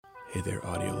Hey there,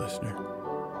 audio listener.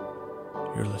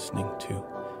 You're listening to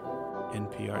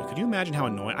NPR. Could you imagine how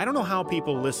annoying? I don't know how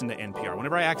people listen to NPR.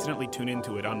 Whenever I accidentally tune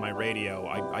into it on my radio,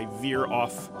 I veer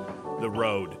off the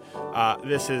road.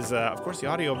 This is, of course, the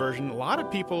audio version. A lot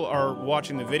of people are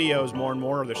watching the videos more and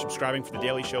more. They're subscribing for The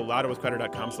Daily Show,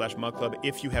 louderwithcrowder.com/mugclub.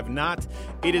 If you have not,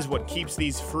 it is what keeps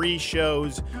these free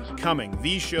shows coming.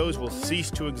 These shows will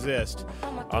cease to exist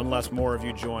unless more of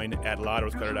you join at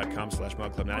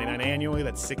louderwithcrowder.com/mugclub. $99 annually.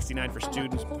 That's $69 for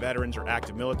students, veterans, or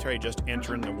active military. Just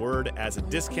enter in the word as a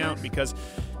discount because,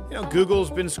 you know, Google's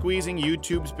been squeezing,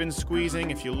 YouTube's been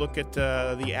squeezing. If you look at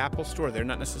the Apple Store, they're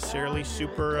not necessarily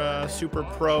super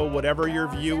pro, whatever your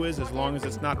view is, as long as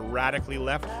it's not radically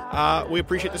left. We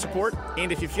appreciate the support,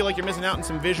 and if you feel like you're missing out on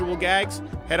some visual gags,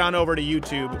 head on over to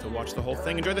YouTube to watch the whole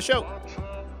thing. Enjoy the show.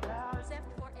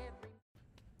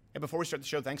 And before we start the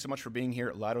show, thanks so much for being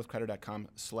here.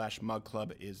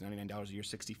 louderwithcrowder.com/mugclub is $99 a year,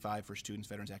 $65 for students,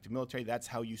 veterans, active military. That's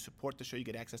how you support the show. You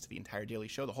get access to the entire Daily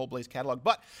Show, the whole Blaze catalog.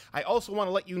 But I also want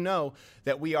to let you know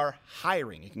that we are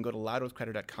hiring. You can go to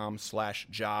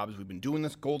louderwithcrowder.com/jobs. We've been doing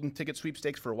this golden ticket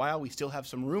sweepstakes for a while. We still have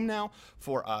some room now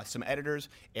for some editors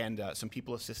and some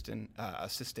people assisting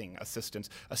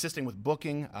with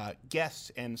booking,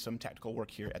 guests, and some technical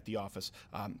work here at the office.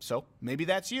 So maybe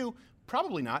that's you.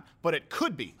 Probably not, but it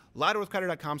could be.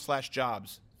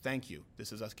 louderwithcrowder.com/jobs. Thank you.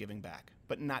 This is us giving back,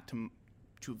 but not to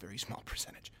a very small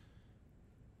percentage.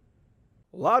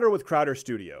 Louder with Crowder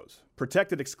Studios,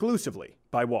 protected exclusively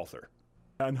by Walther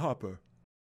and Hopper.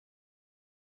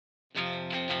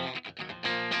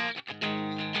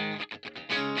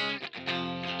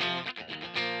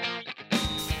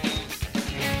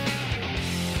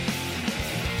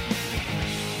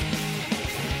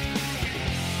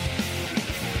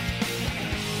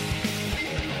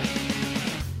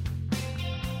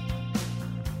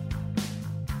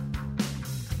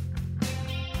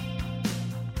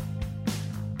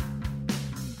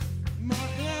 My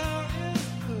hair is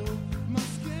blue, my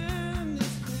skin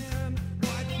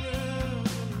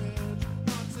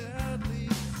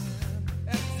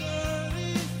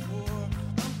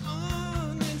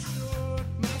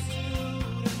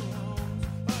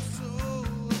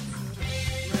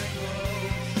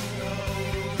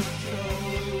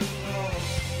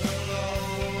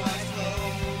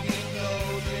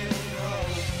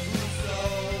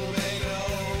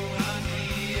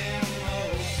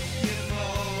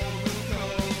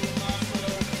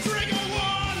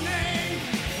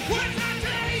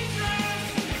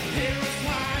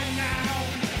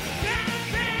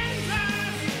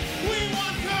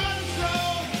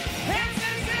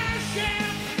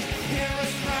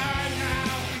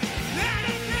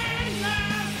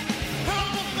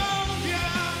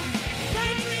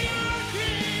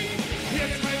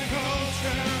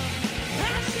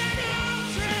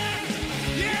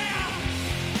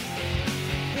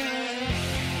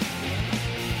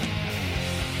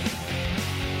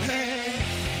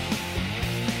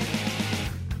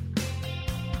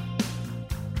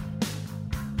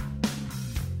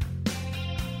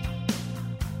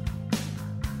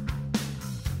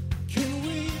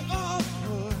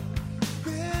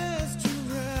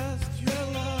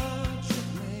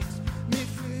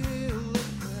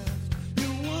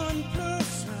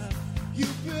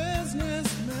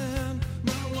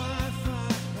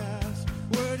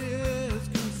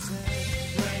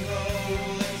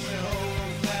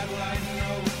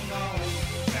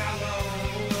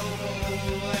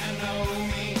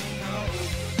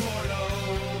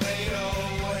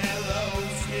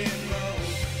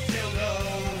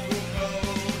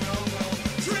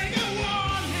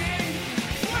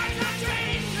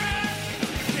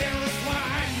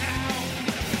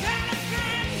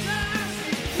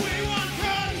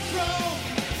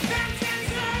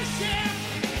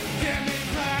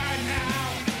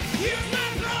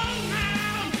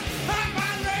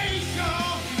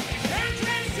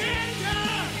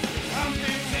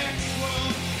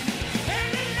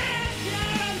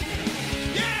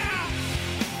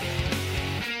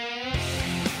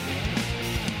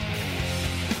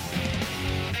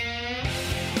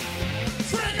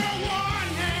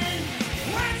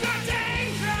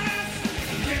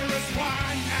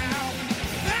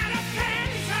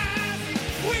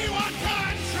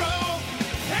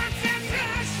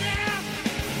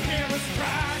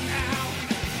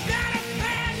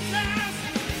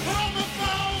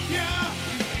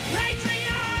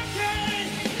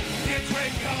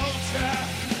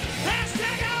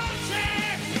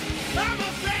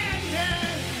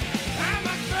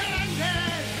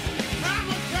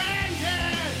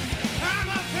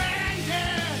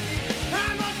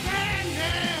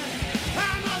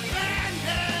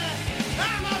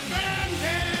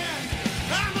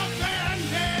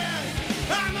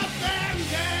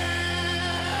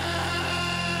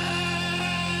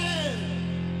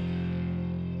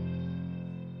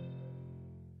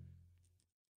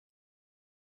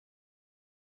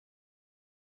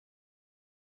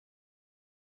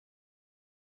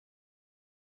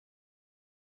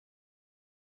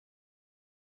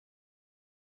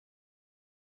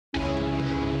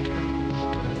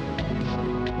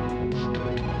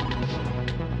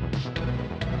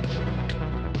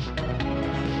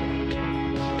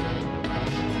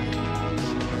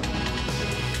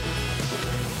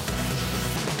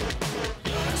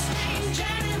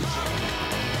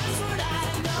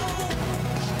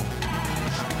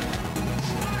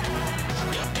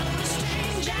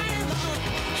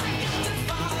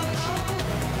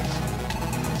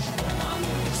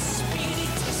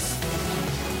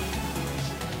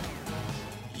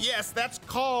That's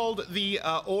called the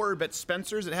orb at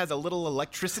Spencer's. It has a little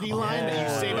electricity line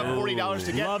that you save up $40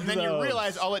 to get, and then you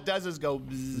realize all it does is go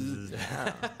bzzz.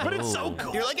 But it's so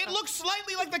cool. You're like, it looks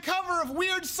slightly like the cover of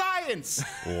Weird Science.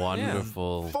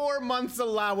 Wonderful. 4 months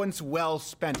allowance well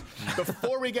spent.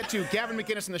 Before we get to Gavin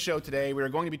McInnes on the show today, we are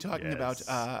going to be talking about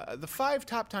the 5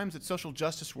 top times that social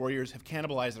justice warriors have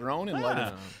cannibalized their own in light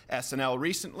of SNL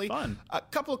recently. Fun. A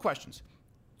couple of questions.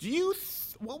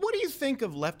 What do you think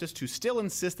of leftists who still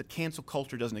insist that cancel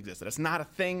culture doesn't exist, that it's not a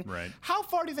thing? Right. How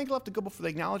far do you think they'll have to go before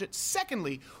they acknowledge it?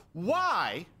 Secondly,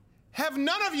 why have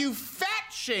none of you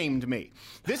fat-shamed me?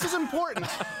 This is important.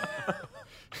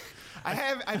 I've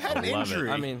had an injury.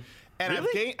 And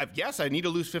Really? Yes, I need to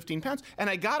lose 15 pounds. And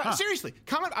I got seriously,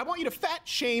 I want you to fat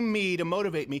shame me to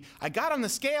motivate me. I got on the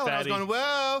scale and I was going,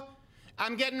 whoa,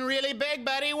 I'm getting really big,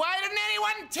 buddy. Why didn't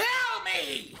anyone tell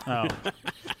me? Oh.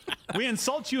 We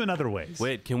insult you in other ways.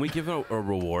 Wait, can we give a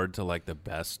reward to like the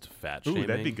best fat shaming? Ooh,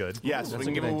 that'd be good. Yes, we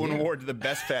can give an award to the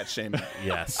best fat shaming.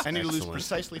 Yes. I need to lose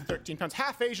precisely 13 pounds.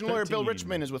 Half Asian lawyer Bill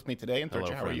Richmond is with me today. And Hello,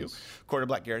 how are you? friends. Quarter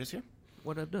Black Garrett is here.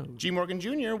 What I do? G. Morgan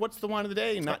Jr., what's the wine of the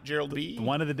day? Not Gerald B. The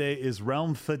one of the day is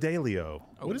Realm Fidelio.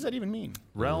 What does that even mean?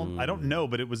 Realm? I don't know,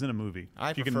 but it was in a movie. I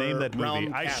If you can prefer name that movie.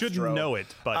 Realm I Castro. shouldn't know it,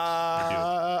 but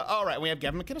All right, we have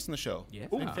Gavin McInnes on the show. Yeah.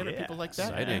 Ooh, favorite yeah. people like that.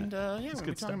 Exciting. And we're going to be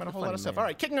good talking about a whole Funny lot of stuff. man. All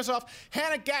right, kicking us off,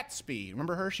 Hannah Gatsby.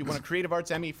 Remember her? She won a Creative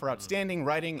Arts Emmy for Outstanding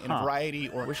Writing in a Variety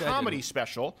or Comedy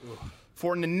Special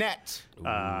for Nanette.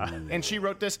 And she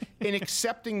wrote this, in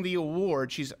accepting the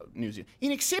award, she's New Zealand.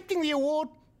 In accepting the award,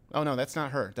 oh, no, that's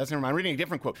not her. That's never mind. I'm reading a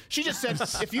different quote. She just said,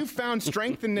 if you found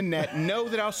strength in Nanette, know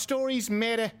that our stories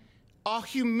matter. Our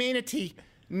humanity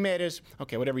matters.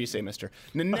 Okay, whatever you say, mister.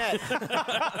 Nanette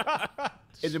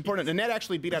is important. Nanette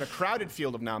actually beat out a crowded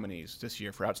field of nominees this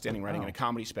year for Outstanding Writing in a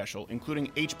Comedy Special, including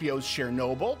HBO's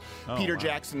Chernobyl, Peter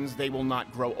Jackson's They Will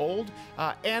Not Grow Old,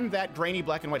 and that grainy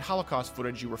black and white Holocaust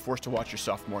footage you were forced to watch your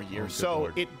sophomore year. So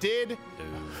Lord. it did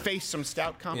face some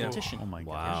stout competition. oh my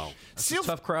Wow. gosh. That's a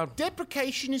tough crowd.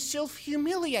 Deprecation is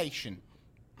self-humiliation.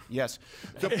 Yes.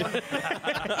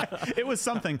 It was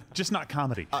something, just not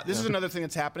comedy. This is another thing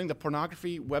that's happening. The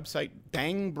pornography website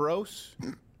Bang Bros.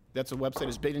 That's a website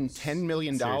has bid in $10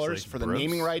 million Seriously, for the Bros?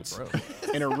 naming rights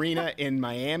in an arena in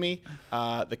Miami.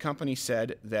 The company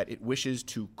said that it wishes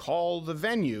to call the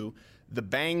venue the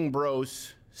Bang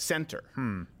Bros Center.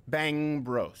 Bang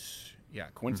Bros. Yeah,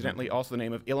 coincidentally, also the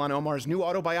name of Ilhan Omar's new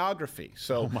autobiography.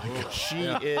 So she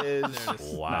is.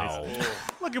 Wow.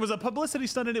 Look, it was a publicity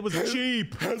stunt and it was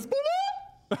cheap.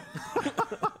 Hezbollah?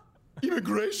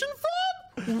 Immigration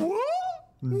fraud? What?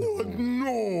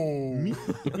 No.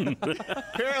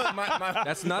 Apparently,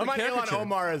 That's not a my Ilhan caricature.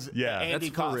 Omar is Andy That's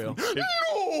for real. Kaufman.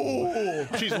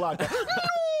 No. She's locked up.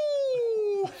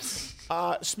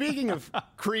 No. Speaking of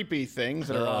creepy things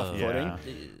that are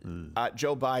off-putting,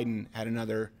 Joe Biden had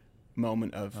another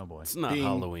moment of It's not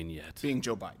Halloween yet. being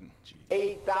Joe Biden.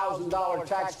 $8,000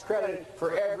 tax credit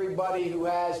for everybody who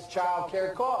has child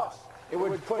care costs. It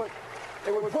would put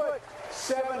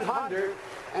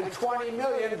 720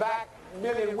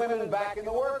 million women back in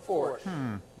the workforce.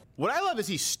 What I love is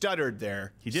he stuttered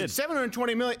there. He did.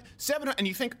 720 million, and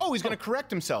you think, oh, he's going to correct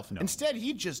himself. Instead,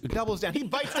 he just doubles down. He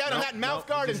bites down on that mouth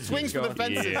guard and swings for the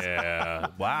fences. Yeah.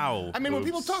 Wow. I mean, when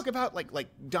people talk about like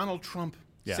Donald Trump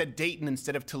said Dayton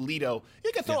instead of Toledo,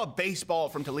 you could throw a baseball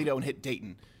from Toledo and hit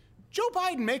Dayton. Joe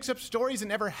Biden makes up stories that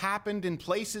never happened in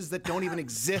places that don't even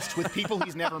exist with people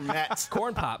he's never met.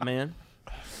 Corn pop, man.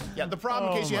 Yeah, the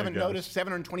problem, in case you my haven't gosh. noticed,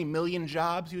 720 million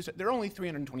jobs. There are only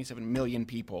 327 million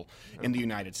people in the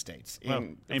United States. Well,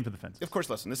 aim for the fence. Of course,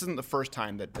 listen, this isn't the first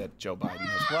time that Joe Biden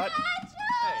has. What?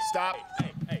 Stop.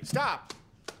 Stop.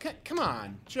 Come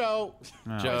on, Joe.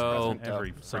 Joe.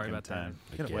 Every Sorry freaking about that. time.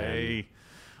 Get Again. away.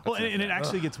 Well, and it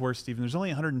actually gets worse, Stephen. There's only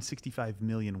 165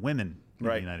 million women in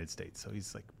Right. the United States. So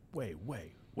he's like, way.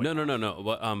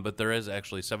 No. But there is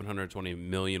actually 720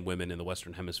 million women in the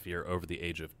Western Hemisphere over the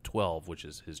age of 12, which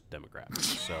is his demographic.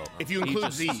 So If you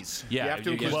include Z's. Yeah, You have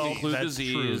to include well, Z's. include the that's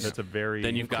Z's. true. That's a very-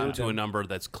 Then you've gotten include to a them. number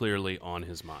that's clearly on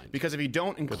his mind. Because if you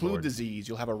don't include Lord. the Z's,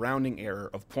 you'll have a rounding error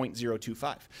of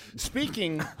 0.025.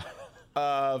 Speaking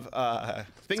of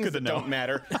things good to that know. don't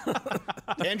matter,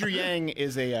 Andrew Yang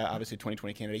is obviously a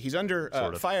 2020 candidate. He's under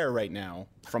fire right now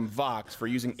from Vox for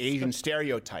using Asian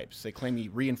stereotypes. They claim he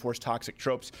reinforced toxic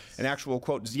tropes. An actual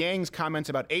quote, Yang's comments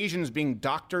about Asians being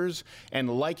doctors and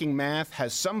liking math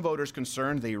has some voters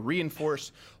concerned they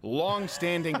reinforce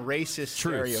long-standing racist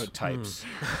stereotypes.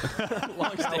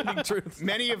 Long-standing truth.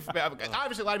 Many of,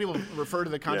 obviously a lot of people refer to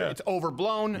the content. Yeah. It's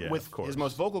overblown, Yeah, with of course. his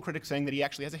most vocal critic saying that he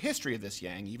actually has a history of this,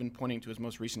 Yang, even pointing to his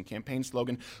most recent campaign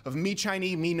slogan of "Me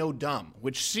Chinese, me no dumb,"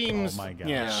 which seems, Oh my gosh.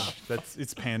 yeah,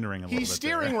 It's pandering a little bit. he's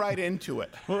steering there. right into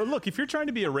it. Well, look, if you're trying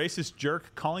to be a racist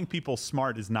jerk, calling people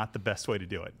smart is not the best way to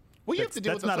do it. Well, you have to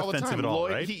deal with this that's not all the offensive time. at all,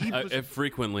 Lloyd, right? he was-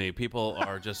 Frequently, people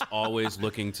are just always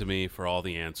looking to me for all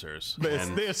the answers.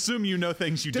 And They assume you know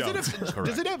things you don't.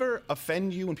 does it ever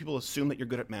offend you when people assume that you're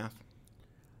good at math?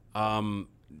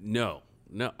 no.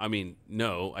 No, I mean,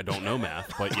 no, I don't know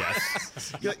math, but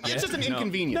yes. It's just an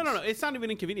inconvenience. No, it's not even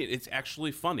inconvenient. It's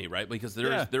actually funny, right? Because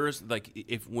there is like,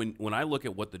 if when I look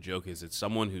at what the joke is, it's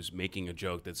someone who's making a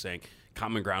joke that's saying,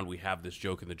 common ground, we have this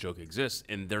joke and the joke exists,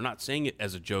 and they're not saying it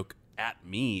as a joke at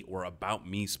me or about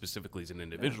me specifically as an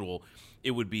individual.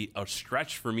 It would be a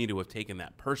stretch for me to have taken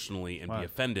that personally and be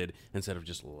offended instead of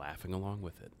just laughing along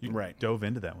with it. You Right. dove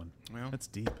into that one. Well. That's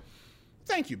deep.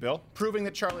 Thank you, Bill. Proving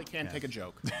that Charlie can take a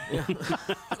joke.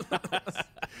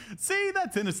 See,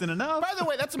 that's innocent enough. By the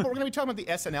way, that's important. We're going to be talking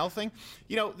about the SNL thing.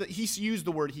 You know, he used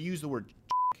the word is a word.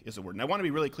 And I want to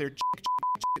be really clear.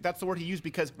 That's the word he used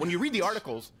because when you read the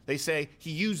articles, they say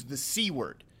he used the C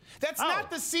word. That's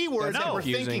not the C word that we're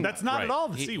thinking. That's not Right. at all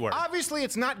the C word. Obviously,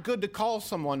 it's not good to call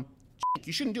someone.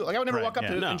 You shouldn't do it. Like I would never Right, walk up yeah.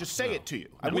 to it No, and just say no. it to you.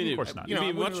 I mean, of course not. It'd I be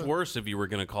wouldn't much really- worse if you were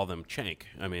going to call them chank.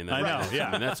 I mean, I know, yeah.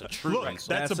 I mean, that's a true Look, insult.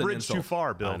 that's a That's an bridge insult. too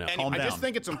far, Bill. I know. Calm I down. just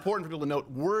think it's important for people to note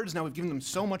words. Now we've given them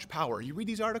so much power. You read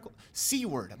these articles, C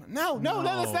word. I'm like, no,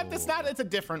 that's not. It's a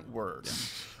different word.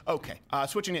 Okay,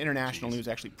 switching to international news.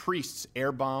 Actually, priests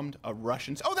air bombed a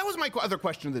Russian. Oh, that was my other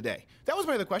question of the day. That was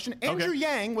my other question. Andrew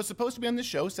Yang was supposed to be on this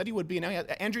show. Said he would be. Now,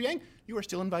 Andrew Yang, you are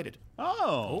still invited.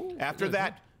 Oh. After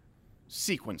that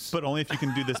sequence But only if you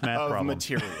can do this math of problem.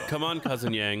 material. Come on,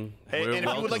 cousin Yang. And We're if you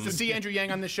would like to welcome. see Andrew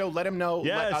Yang on the show, let him know. Let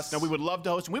Yes. us know. We would love to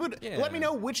host him. We would let me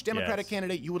know which Democratic Yes.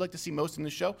 candidate you would like to see most in the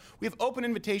show. We have open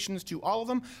invitations to all of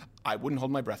them. I wouldn't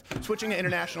hold my breath. Switching to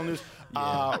international news,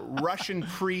 Russian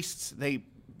priests they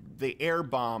air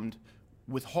bombed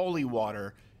with holy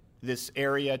water this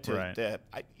area to.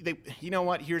 Right. You know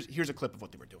what? Here's a clip of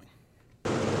what they were doing.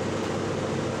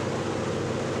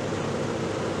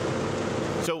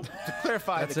 So to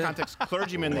clarify the context,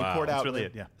 clergymen they poured out really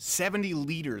it, yeah. 70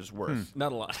 liters worth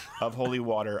Not a lot. of holy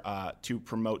water to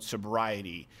promote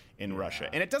sobriety in Russia.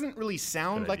 And it doesn't really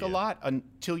sound like a lot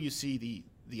until you see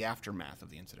the aftermath of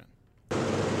the incident.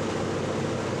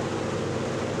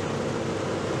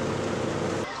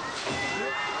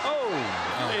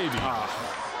 Maybe.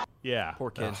 Yeah. Poor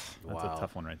kid. That's a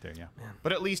tough one right there, yeah.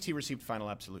 But at least he received final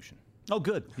absolution. Oh,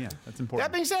 good. Yeah, that's important.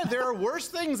 That being said, there are worse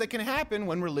things that can happen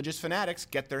when religious fanatics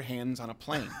get their hands on a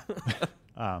plane.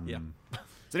 Yeah.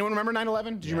 Does anyone remember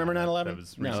 9/11? Did you remember 9/11? That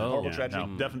was No, recent. horrible Yeah, tragedy.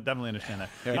 no, definitely understand that.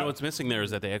 You know what's missing there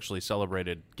is that they actually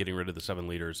celebrated getting rid of the 7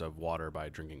 liters of water by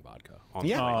drinking vodka. On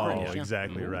Yeah. the plane. Oh,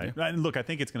 exactly right. And look, I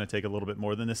think it's going to take a little bit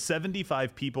more than this.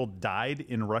 75 people died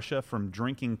in Russia from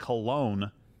drinking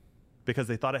cologne because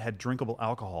they thought it had drinkable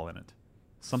alcohol in it.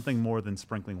 Something more than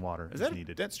sprinkling water is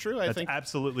needed. That's true. That's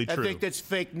absolutely true. I think that's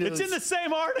fake news. It's in the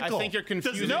same article. I think you're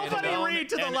confusing. Does nobody cologne read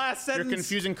to the and- last sentence? You're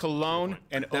confusing cologne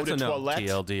and eau de a no. toilette.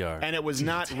 TLDR. And it was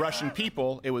not Russian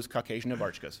people. It was Caucasian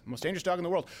Avarchkas. Most dangerous dog in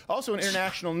the world. Also in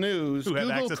international news, Who have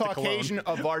Google access to Caucasian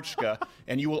Avarchka,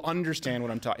 and you will understand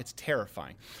what I'm talking. It's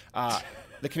terrifying.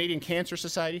 The Canadian Cancer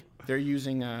Society, they're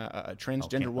using a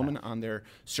transgender woman on their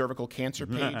cervical cancer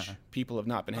page. People have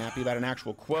not been happy about it. An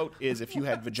actual quote is, if you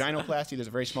had vaginoplasty, there's a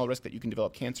very small risk that you can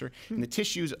develop cancer in the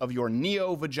tissues of your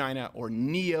neo-vagina or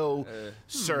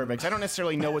neo-cervix. I don't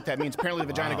necessarily know what that means. Apparently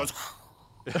the vagina goes...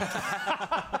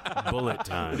 Bullet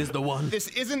time. It is the one. This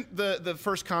isn't the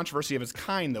first controversy of its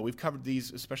kind, though. We've covered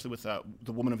these, especially with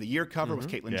the Woman of the Year cover with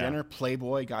Caitlyn Jenner.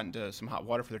 Playboy got into some hot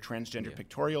water for their transgender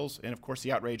pictorials. And, of course,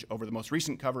 the outrage over the most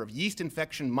recent cover of Yeast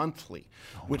Infection Monthly,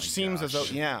 which seems as though,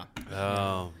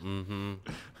 Oh,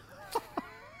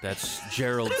 that's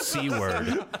Gerald C.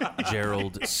 word.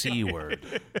 Gerald C. word.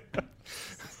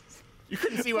 You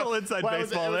couldn't see what Little inside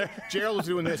baseball there. Gerald was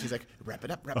doing this. He's like, wrap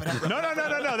it up, wrap it up. No. That's not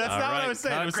what I was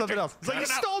saying. It was something else. It's like, you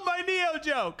stole my Neo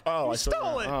joke. Oh, you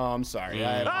stole it. Oh, I'm sorry.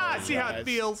 I see how it apologize.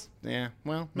 feels. Yeah,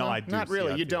 well, No, I do not see really.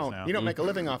 how it You feels don't. now. You don't make a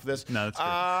living off this. No, that's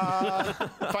true.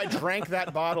 If I drank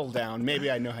that bottle down,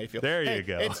 maybe I know how you feel. There you Hey,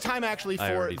 go. It's time actually I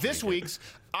for already this drink it. week's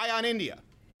Eye on India.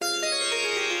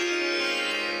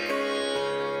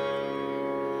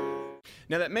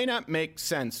 Now that may not make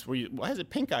sense. Why is it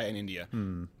pink eye in India?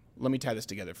 Let me tie this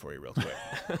together for you real quick.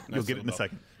 You'll get it in a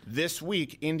second. This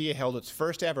week, India held its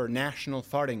first ever national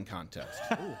farting contest.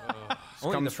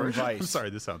 This comes from Vice. I'm sorry,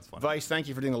 this sounds fun. Vice, thank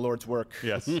you for doing the Lord's work.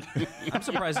 Yes. I'm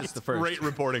surprised it's the first. Great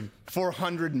reporting.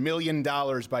 $400 million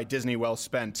by Disney well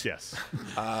spent. Yes.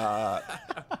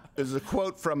 There's a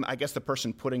quote from, I guess, the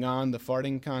person putting on the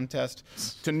farting contest.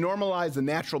 To normalize the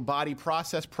natural body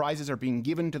process, prizes are being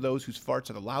given to those whose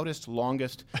farts are the loudest,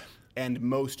 longest, and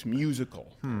most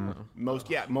musical.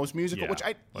 Most musical, Yeah,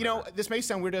 which this may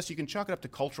sound weird to us. You can chalk it up to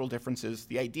cultural differences.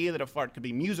 The idea that a fart could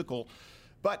be musical,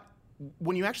 but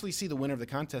when you actually see the winner of the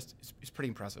contest, it's pretty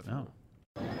impressive. Oh.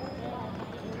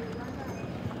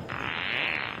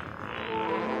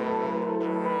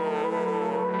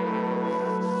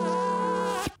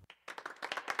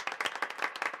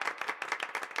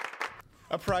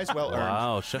 A prize well earned.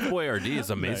 Wow, Chef Boyardee is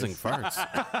amazing farts.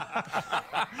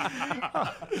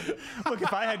 Look,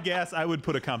 if I had gas, I would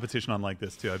put a competition on like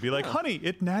this too. I'd be like, honey,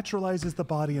 it naturalizes the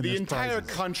body and The there's entire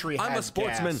prizes. country I'm a has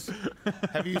sportsman. gas.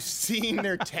 Have you seen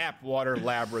their tap water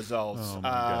lab results? Oh my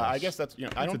gosh. I guess that's,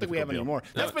 I don't think we have any difficult more. deal.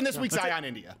 That's been this week's Eye on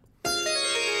India.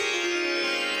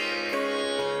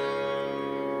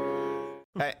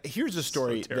 Here's a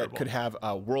story that could have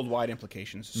worldwide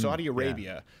implications. Saudi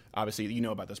Arabia, obviously, you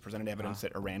know about this, presented evidence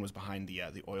that Iran was behind the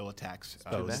oil attacks.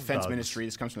 The Defense Ministry,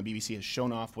 this comes from the BBC, has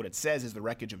shown off what it says is the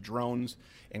wreckage of drones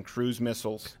and cruise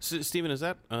missiles. Stephen, is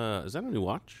that a new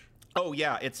watch? Oh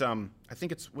yeah, it's I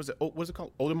think it's what's it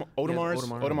called?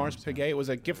 Odomar's Piguet. It was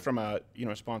a gift from a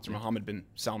sponsor, Mohammed bin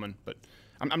Salman, but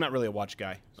I'm not really a watch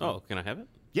guy. So. Oh, can I have it?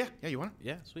 Yeah, you want it?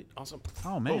 Yeah, sweet, awesome.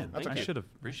 Oh man, that's I okay. should have.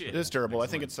 Appreciate It it. is durable. I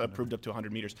think it's proved up to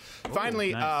 100 meters.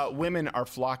 Finally, nice. women are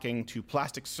flocking to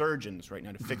plastic surgeons right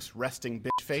now to fix resting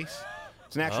bitch face.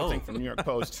 It's an actual thing from the New York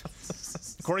Post.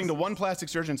 According to one plastic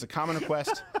surgeon, it's a common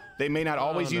request. They may not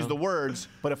always use the words,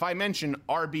 but if I mention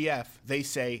RBF, they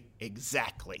say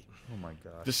exactly. Oh my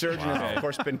gosh. The surgeon has, of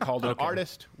course, been called an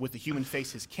artist with the human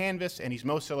face his canvas, and he's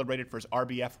most celebrated for his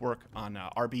RBF work on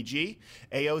RBG,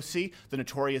 AOC, the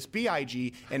notorious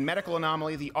BIG, and medical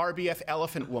anomaly, the RBF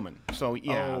elephant woman. So,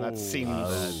 yeah, that seems...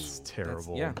 That's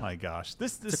terrible. yeah. My gosh.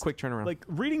 This a quick turnaround. Like,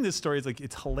 reading this story is like,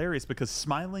 it's hilarious because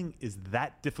smiling is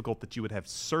that difficult that you would have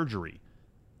surgery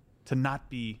to not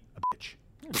be a bitch.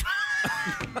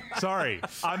 Sorry.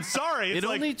 I'm sorry. It's It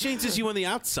like, only changes you on the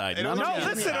outside. It not only on the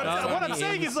changes listen, inside. what I'm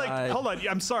saying is like, inside. hold on.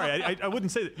 I'm sorry. I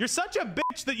wouldn't say that. You're such a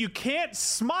bitch that you can't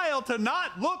smile to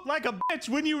not look like a bitch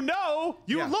when you know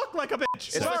you Yeah. look like a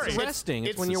bitch. Sorry. It's resting.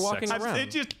 It's it's when you're the walking I'm- around.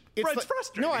 It just, It's it's like-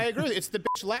 frustrating. No, I agree. It's the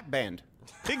bitch lap band.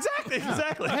 Exactly.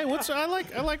 Hey, I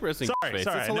like resting Sorry, face.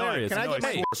 sorry. It's I know hilarious. Can I get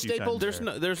my swore a few stapled?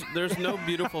 times There's no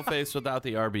beautiful face without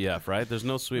the RBF, right? There's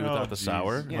no sweet without the geez.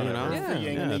 sour. Yeah, You know? the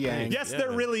yin and the yang. Yes,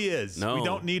 there really is. No. We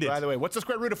don't need it. By the way, what's the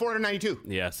square root of 492?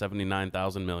 Yeah,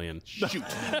 79,000 million. Shoot. He's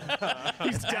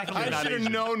definitely I not should have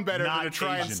Asian. known better than Not to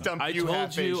try and Asian. stump I you. told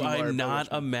half you Asian lawyer I'm not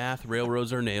Polish. a math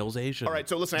railroads or nails Asian. All right,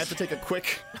 so listen, I have to take a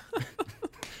quick.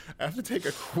 I have to take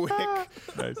a quick.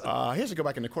 Nice. He has to go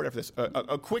back into court after this.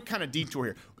 A quick kind of detour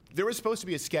here. There was supposed to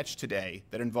be a sketch today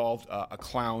that involved a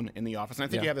clown in the office, and I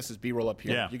think you have this as B-roll up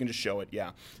here. Yeah. You can just show it.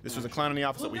 Yeah, this was a clown in the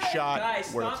office that we shot,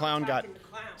 where the clown got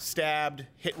stabbed,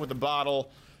 hit with a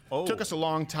bottle. Oh. Took us a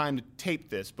long time to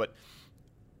tape this, but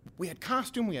we had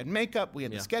costume, we had makeup, we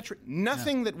had the sketch.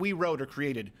 Nothing that we wrote or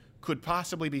created could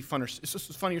possibly be funnier. This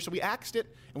was funnier, so we axed it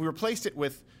and we replaced it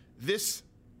with this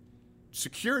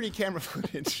security camera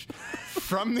footage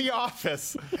from the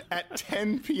office at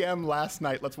 10 p.m. last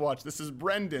night. Let's watch. This is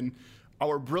Brendan,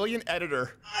 our brilliant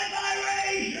editor.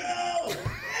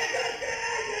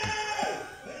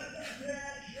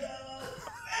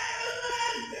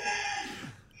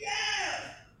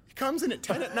 He comes in at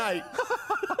 10 at night.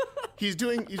 He's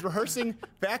rehearsing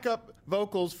backup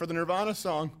vocals for the Nirvana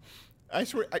song. I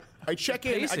swear, I check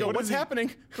in. I go, what's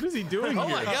happening? What is he doing here?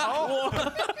 my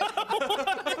God.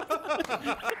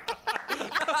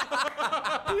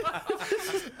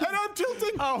 And I'm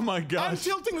tilting. Oh my I'm gosh.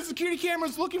 tilting. The security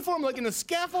camera's looking for him like in the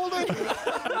scaffolding.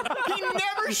 He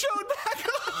never showed back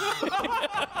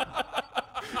up.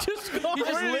 Just go. He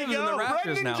just Where did he lives in the go? rafters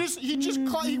Brendan now. comes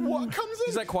in.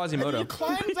 He's like Quasimodo. And he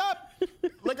climbs up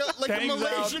like a Hangs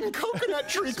Malaysian coconut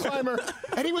tree climber,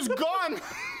 and he was gone.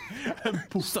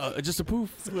 Just a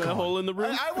poof. A hole in the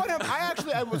roof. I want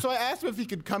him. So I asked him if he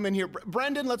could come in here.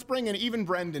 Brendan, let's bring in even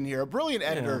Brendan here, a brilliant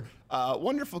editor,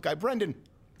 wonderful guy. Brendan,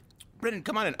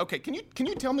 come on in. Okay, can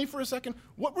you tell me for a second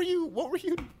what were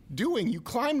you doing? You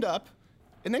climbed up,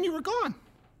 and then you were gone.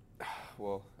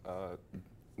 Well,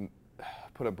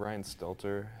 put a Brian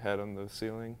Stelter head on the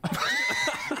ceiling.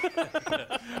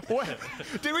 What?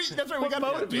 Did we? That's right. We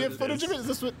got. Do you have footage of it?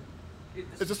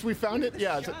 Is this we found it?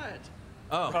 Yeah. Look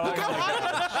how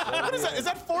high. What is that? Is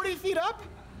that 40 feet up?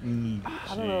 I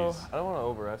don't know. I don't want to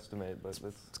overestimate, but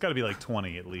It's got to be like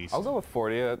 20 at least. I'll go with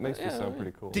 40. That makes me sound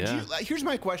pretty cool. Did you? Here's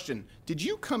my question. Did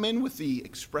you come in with the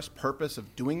express purpose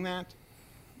of doing that?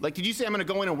 Like, did you say I'm going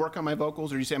to go in and work on my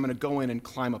vocals, or did you say I'm going to go in and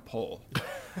climb a pole?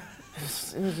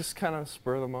 It was just kind of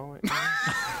spur of the moment.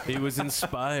 He was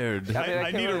inspired.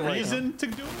 I need a reason to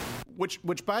do it.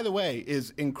 Which, by the way,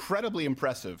 is incredibly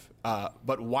impressive,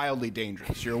 but wildly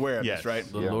dangerous. You're aware of this, right?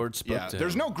 The Lord spoke to him.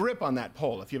 There's no grip on that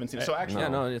pole, if you haven't seen it. So actually,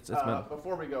 it's meant.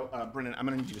 before we go, Brendan, I'm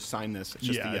going to need you to sign this. It's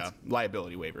just the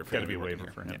liability waiver. Got to be a waiver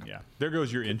for him. Yeah. There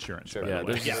goes your insurance. By the way.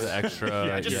 There's just extra.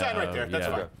 Yeah, just sign right there. That's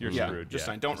fine. You're screwed. Just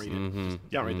sign. Don't read it.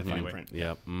 Don't read the fine print.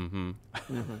 Yep.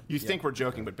 You think we're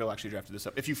joking, but Bill actually drafted this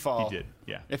up. If you fall, He did,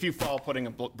 yeah. If you fall putting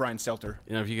a Brian Stelter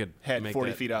If you could head make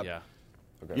 40 that, feet up, Yeah.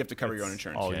 you have to cover your own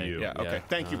insurance. all you. Yeah. Okay.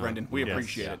 Thank you, Brendan. We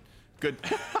appreciate it. Good.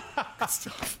 Good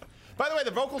stuff. By the way,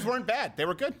 the vocals weren't bad. They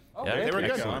were good. Yeah, They were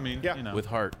good. excellent. I mean, Yeah. you know, With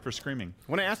heart. for screaming.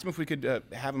 When I asked him if we could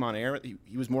have him on air, he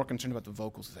was more concerned about the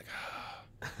vocals. He's like,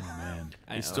 Oh man.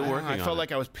 He's still working I on felt it.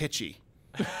 like I was pitchy.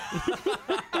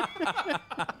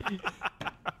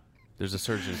 There's a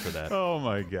surgeon for that. Oh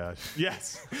my gosh.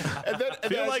 Yes. And then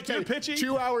Feel I like should you're tell you, pitchy?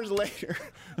 2 hours later,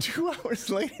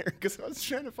 because I was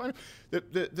trying to find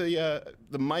the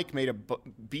mic made a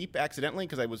beep accidentally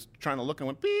because I was trying to look and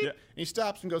went beep, Yeah. and he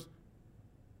stops and goes,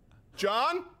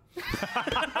 John?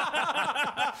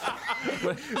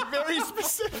 Very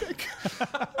specific.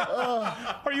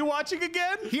 Are you watching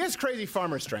again? He has crazy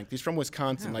farmer strength. He's from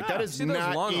Wisconsin. Like that is See those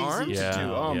not long easy arms? to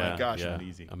do. Oh my gosh. yeah. Not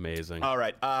easy. Amazing. All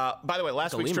right. By the way,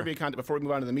 last week's lemur. trivia contest. Before we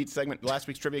move on to the meat segment, last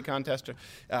week's trivia contest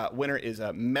winner is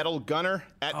Metal Gunner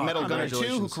at Metal Gunner 2,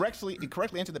 who correctly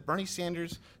answered that Bernie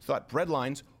Sanders thought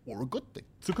breadlines were a good thing.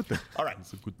 It's a good thing. All right.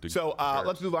 So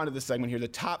let's move on to this segment here. The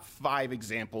top 5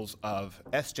 examples of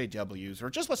SJWs,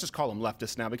 or let's just call them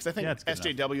leftists now, because I think Yeah, it's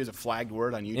good SJW is a flagged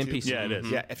word on YouTube. NPC. Yeah, it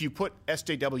is. Yeah, if you put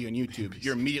SJW on YouTube,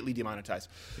 you're immediately demonetized.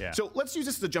 Yeah. So let's use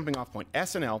this as a jumping off point.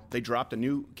 SNL, they dropped a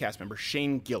new cast member,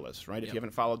 Shane Gillis, right? If you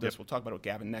haven't followed this, we'll talk about it with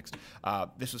Gavin next.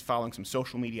 This was following some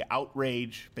social media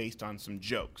outrage based on some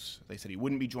jokes. They said he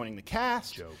wouldn't be joining the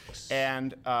cast.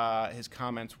 And his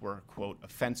comments were, quote,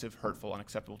 offensive, hurtful,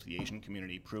 unacceptable to the Asian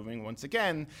community, proving once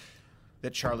again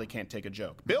that Charlie can't take a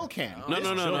joke. Bill can.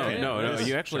 No.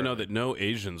 You actually know that no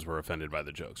Asians were offended by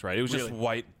the jokes, right? It was just Really?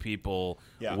 white people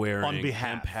Yeah. wearing On behalf.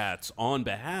 hemp hats on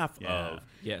behalf of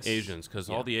Yes. Asians, because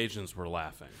all the Asians were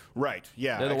laughing. Right,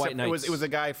 yeah. They're the white Except knights. it was a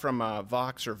guy from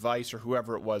Vox or Vice or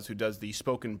whoever it was who does the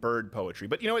spoken bird poetry.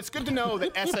 But, it's good to know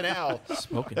that SNL,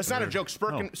 that's not a joke,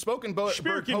 spoken bird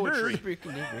poetry.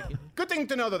 Good thing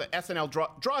to know, though, that SNL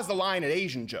draws the line at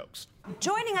Asian jokes.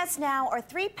 Joining us now are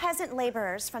 3 peasant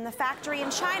laborers from the factory in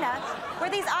China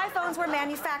where these iPhones were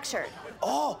manufactured.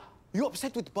 Oh, you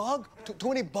upset with bug? Too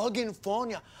many bug in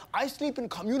phone. I sleep in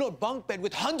communal bunk bed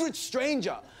with 100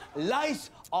 stranger. Lice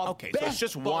are Okay, so it's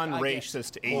just one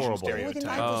racist Asian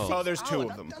stereotype. Oh, there's 2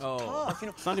 of them.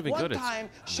 It's not even good. One time,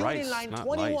 It's she was in rice, line not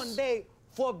 21 lice. days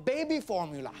for baby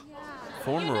formula.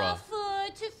 Formula.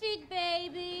 Food to feed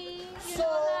baby.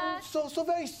 So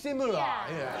very similar.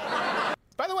 Yeah.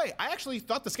 By the way, I actually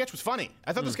thought the sketch was funny.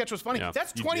 I thought the sketch was funny. Yeah.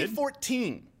 That's You did?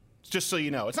 2014. Just so you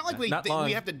know. It's not like we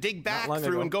have to dig back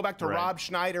through and go back to Right. Rob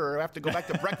Schneider or have to go back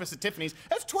to Breakfast at Tiffany's.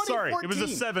 That's 2014. Sorry, it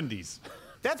was the 70s.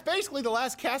 That's basically the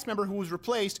last cast member who was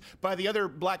replaced by the other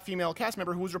black female cast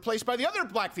member who was replaced by the other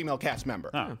black female cast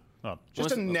member. Oh.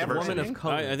 Just a never woman of ending.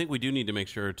 color. I think we do need to make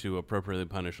sure to appropriately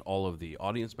punish all of the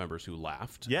audience members who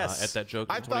laughed Yes. at that joke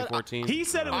I in thought- 2014. He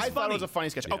said it was I funny. thought it was a funny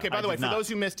sketch. Okay, by I the way, did for not. those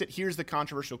who missed it, here's the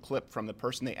controversial clip from the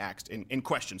person they axed in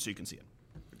question so you can see it.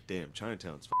 Damn,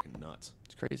 Chinatown's fucking nuts.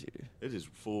 It's crazy, dude. It is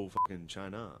full fucking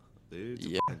China, dude. It's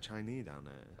Yeah. fucking Chinese down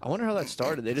there. I wonder how that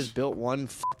started. They just built one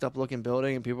fucked up looking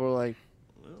building, and people were like,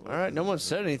 "All right, no one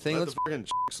said anything. Let Let's." the fucking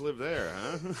chicks live there,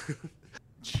 huh?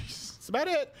 That's about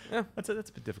it. Yeah, that's a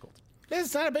bit difficult.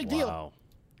 It's not a big deal. Wow.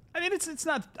 I mean, it's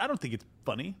not. I don't think it's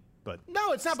funny, but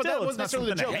No, it's not. But Still, that it's wasn't not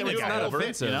necessarily the something joke. to They were hang doing a a guy whole over,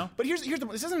 bit. you know? But here's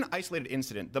this isn't an isolated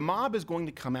incident. The mob is going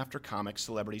to come after comics,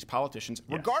 celebrities, politicians,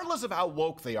 regardless of how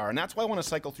woke they are. And that's why I want to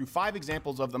cycle through 5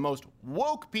 examples of the most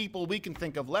woke people we can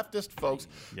think of, leftist folks,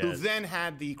 who Yes. then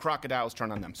had the crocodiles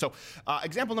turn on them. So,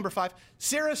 example number 5,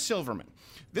 Sarah Silverman.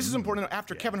 This is important.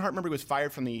 After Kevin Hart, remember, he was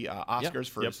fired from the Oscars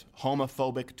for his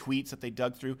homophobic tweets that they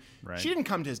dug through. Right. She didn't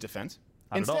come to his defense.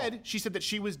 Not at all. Instead, she said that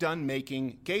she was done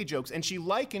making gay jokes, and she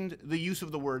likened the use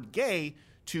of the word gay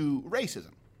to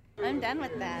racism. I'm done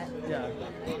with that. Yeah.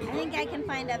 I think I can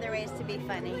find other ways to be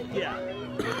funny. yeah,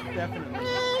 definitely.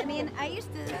 I mean, I used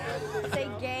to say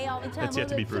gay all the time. That's yet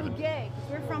to be that's so proven. gay.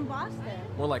 'Cause we're from Boston.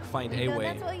 More like find a way.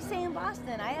 That's what you say in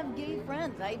Boston. I have gay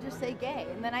friends. I just say gay.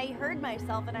 And then I heard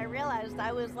myself and I realized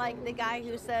I was like the guy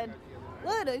who said,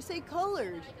 "What? I say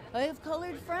colored. I have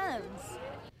colored friends."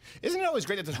 Isn't it always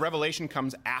great that this revelation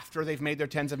comes after they've made their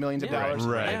tens of millions of dollars?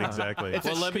 Right, exactly.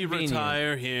 Well, let me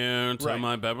retire here to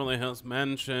my Beverly Hills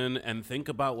mansion and think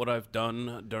about what I've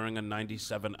done during a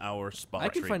 97-hour spa I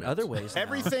can find other ways. now.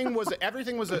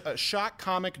 Everything was a shock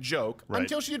comic joke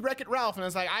until she did Wreck-It Ralph, and I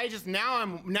was like,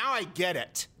 now I get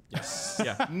it. Yes.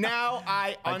 Yeah. Now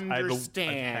I understand.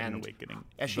 I've had an awakening.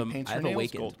 As she paints her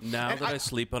nails gold. Now that I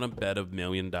sleep on a bed of $1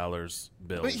 million bills.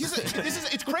 But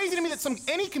it's crazy to me that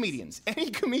any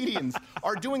comedians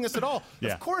are doing this at all.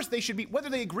 Yeah. Of course, they should be, whether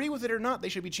they agree with it or not, they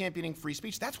should be championing free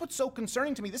speech. That's what's so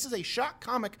concerning to me. This is a shock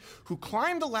comic who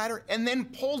climbed the ladder and then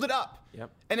pulled it up.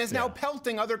 Yep. And is now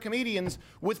pelting other comedians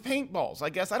with paintballs. I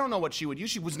guess I don't know what she would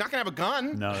use. She was not going to have a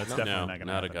gun. No, that's definitely not going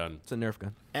to happen. a gun. It's a Nerf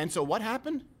gun. And so what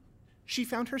happened? She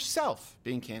found herself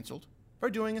being canceled for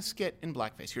doing a skit in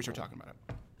blackface. Here's her talking about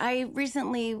it. I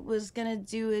recently was gonna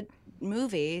do a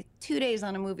movie, 2 days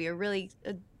on a movie,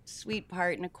 a sweet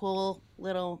part in a cool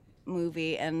little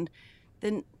movie, and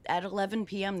then at 11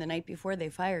 p.m. the night before, they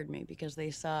fired me because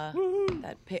they saw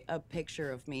a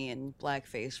picture of me in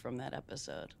blackface from that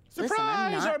episode. Surprise, Listen,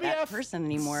 I'm not RBF. that person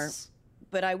anymore,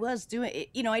 but I was doing it.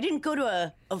 You know, I didn't go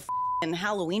to a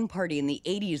Halloween party in the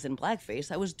 80s in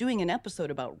blackface. I was doing an episode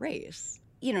about race.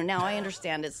 You know, now I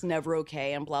understand it's never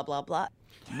okay and blah, blah, blah.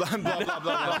 Blah, blah, blah,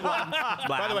 blah, blah.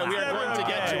 By the way, we are going to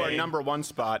get to our number one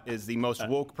spot is the most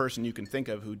woke person you can think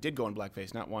of who did go in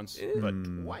blackface, not once, but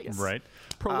twice. Right.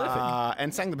 Prolific.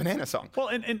 And sang the Banana Song. Well,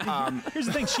 and here's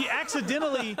the thing. She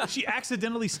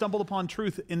accidentally stumbled upon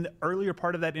truth in the earlier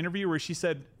part of that interview where she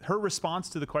said her response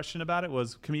to the question about it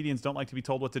was comedians don't like to be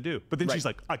told what to do. But then she's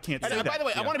like, I can't say that. By the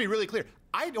way, I want to be really clear.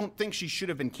 I don't think she should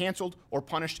have been canceled or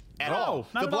punished at all.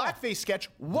 Not The at all. blackface sketch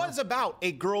was about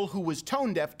a girl who was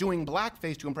tone deaf doing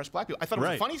blackface to impress black people. I thought it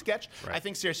was a funny sketch. I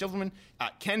think Sarah Silverman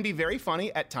can be very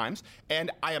funny at times,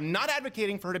 and I am not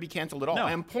advocating for her to be canceled at all. No.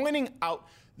 I am pointing out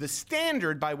the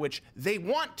standard by which they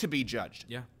want to be judged.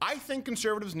 Yeah. I think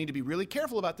conservatives need to be really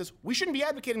careful about this. We shouldn't be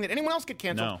advocating that anyone else get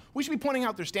canceled. No. We should be pointing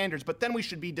out their standards, but then we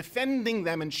should be defending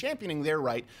them and championing their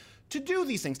right to do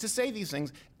these things, to say these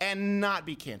things, and not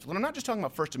be canceled. And I'm not just talking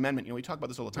about First Amendment. You know, we talk about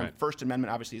this all the time. Right. First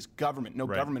Amendment, obviously, is government, no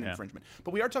government infringement.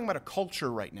 But we are talking about a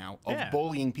culture right now of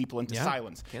bullying people into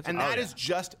silence. And that is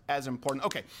just as important.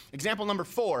 Okay, example number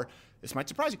 4. This might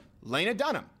surprise you. Lena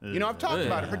Dunham. You know, I've talked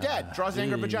about her. Her dad draws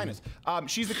anger vaginas.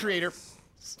 She's the creator.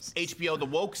 HBO, the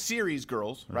woke series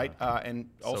Girls, right? And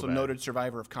also noted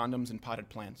survivor of condoms and potted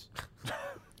plants.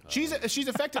 She's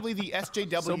effectively the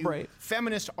SJW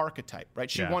feminist archetype,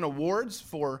 right? She won awards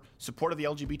for support of the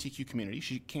LGBTQ community.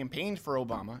 She campaigned for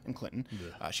Obama and Clinton.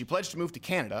 She pledged to move to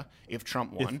Canada if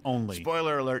Trump won. If only.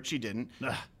 Spoiler alert, she didn't.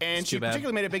 And she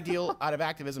particularly made a big deal out of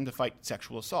activism to fight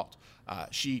sexual assault.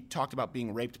 She talked about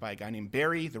being raped by a guy named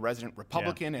Barry, the resident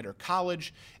Republican at her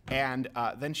college. And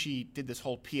then she did this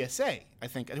whole PSA, I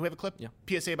think. Do we have a clip? Yeah.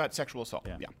 PSA about sexual assault.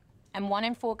 Yeah. And 1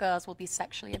 in 4 girls will be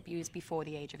sexually abused before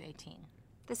the age of 18.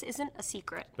 This isn't a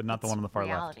secret. But not the one on the far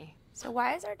reality. left. So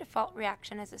why is our default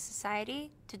reaction as a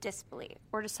society to disbelief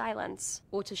or to silence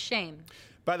or to shame?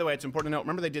 By the way, it's important to note,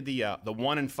 remember they did the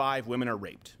 1 in 5 women are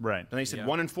raped. Right. And they said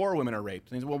 1 in 4 women are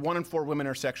raped. And they said, well, 1 in 4 women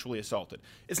are sexually assaulted.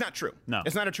 It's not true. No.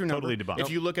 It's not a true number. Totally debunked. If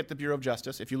you look at the Bureau of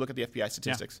Justice, if you look at the FBI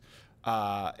statistics,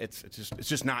 it's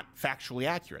just not factually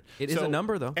accurate. It is a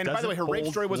number, though. And by the way, her rape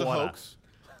hold story was a water. hoax.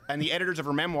 And the editors of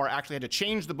her memoir actually had to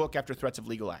change the book after threats of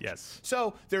legal action. Yes.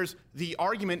 So there's the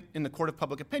argument in the court of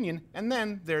public opinion, and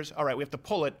then there's, all right, we have to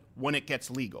pull it when it gets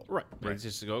legal. Right. It's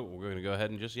just we're going to go ahead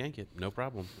and just yank it. No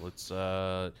problem. Let's.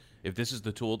 If this is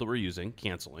the tool that we're using,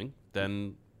 canceling,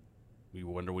 then we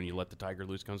wonder when you let the tiger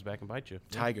loose comes back and bite you.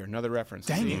 Tiger, another reference.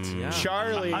 Dang it. Yeah.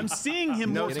 Charlie. I'm seeing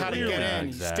him knows how to clearly. get in.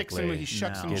 Exactly. He sticks in, he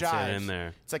shucks and Gets jives. it in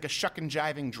there. It's like a shuck and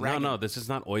jiving dragon. No, this is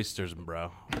not oysters,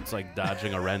 bro. It's like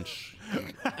dodging a wrench.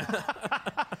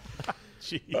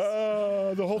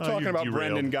 The whole talking you about derailed.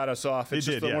 Brendan got us off. It's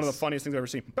It just did, one of the yes. funniest things I've ever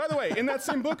seen. By the way, in that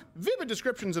same book, vivid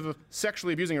descriptions of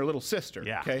sexually abusing her little sister.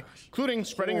 Yeah. Okay, including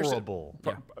spreading Horrible.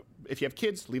 her. If you have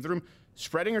kids, leave the room.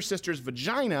 Spreading her sister's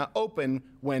vagina open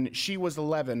when she was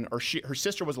 11, or her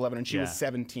sister was 11 and she was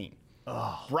 17.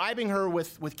 Bribing her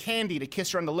with candy to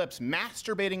kiss her on the lips,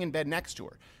 masturbating in bed next to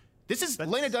her. This is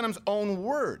Lena Dunham's own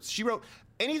words. She wrote,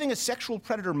 anything a sexual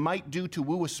predator might do to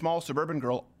woo a small suburban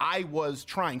girl, I was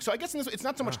trying. So I guess in this, it's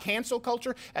not so much cancel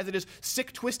culture as it is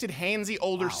sick, twisted, handsy,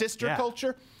 older sister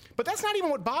culture. But that's not even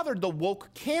what bothered the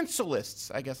woke cancelists.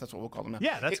 I guess that's what we'll call them now.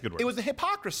 Yeah, that's a good word. It was the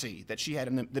hypocrisy that she had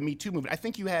in the Me Too movement. I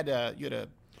think you had a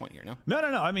point here, no? No.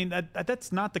 I mean,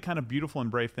 that's not the kind of beautiful and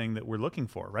brave thing that we're looking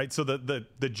for, right? So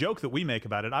the joke that we make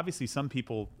about it, obviously some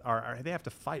people they have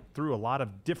to fight through a lot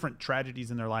of different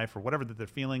tragedies in their life or whatever that they're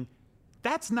feeling.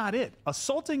 That's not it.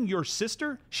 Assaulting your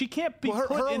sister, she can't be her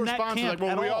put in that response camp was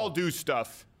like, well, at we all all. do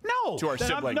stuff. No, to our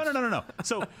siblings. No.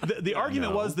 So the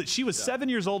argument was that she was 7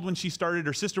 years old when she started.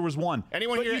 Her sister was 1.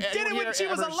 Anyone but here, you did it when she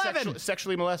was 11.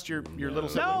 Sexually molest your little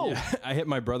sibling? No. Yeah, I hit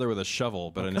my brother with a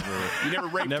shovel, but I never. You never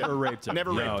raped never him. raped him.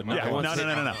 Never raped him. No.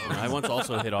 No. I once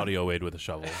also hit Audio Wade with a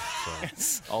shovel.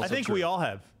 So. I think we all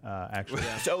have, actually.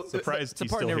 So surprised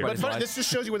he's still here. But this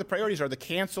just shows you where the priorities are. The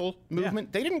cancel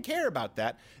movement, they didn't care about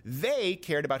that. They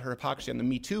cared about her hypocrisy on the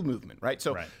Me Too movement, right?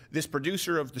 So this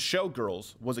producer of the show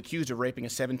Girls was accused of raping a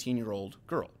 17-year-old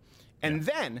girl. And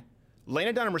then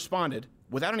Lena Dunham responded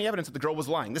without any evidence that the girl was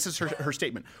lying. This is her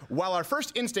statement. While our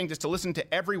first instinct is to listen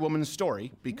to every woman's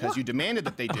story, because you demanded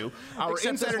that they do, our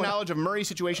insider knowledge of Murray's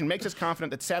situation makes us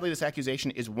confident that sadly this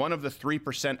accusation is one of the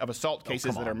 3% of assault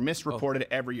cases that are misreported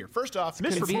every year. First off,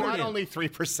 it's not only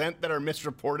 3% that are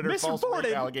misreported or false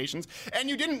rape allegations, and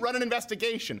you didn't run an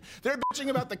investigation. They're bitching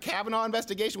about the Kavanaugh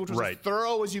investigation, which was as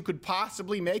thorough as you could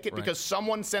possibly make it because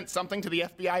someone sent something to the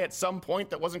FBI at some point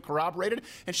that wasn't corroborated,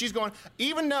 and she's going,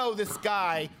 even though this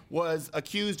guy was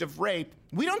accused of rape,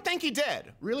 we don't think he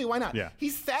did. Really, why not? Yeah. He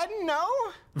said no?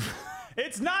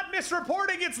 It's not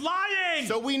misreporting, it's lying!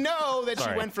 So we know that she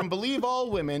went from believe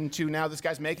all women to now this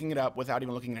guy's making it up without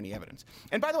even looking at any evidence.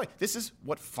 And by the way, this is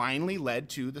what finally led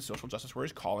to the social justice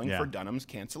warriors calling for Dunham's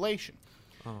cancellation.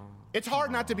 It's hard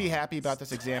not to be happy about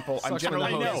this example. I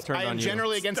am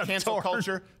generally against cancel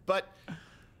culture, but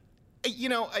you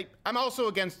know, I'm also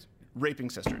against raping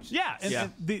sisters. Yeah,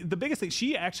 and the biggest thing,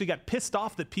 she actually got pissed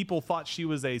off that people thought she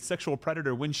was a sexual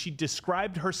predator when she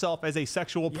described herself as a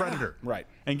sexual predator. Right.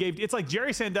 And it's like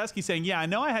Jerry Sandusky saying, yeah, I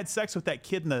know I had sex with that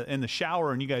kid in the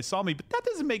shower and you guys saw me, but that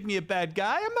doesn't make me a bad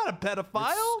guy. I'm not a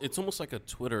pedophile. It's almost like a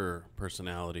Twitter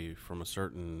personality from a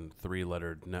certain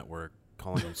 3-lettered network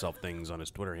calling himself things on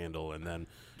his Twitter handle and then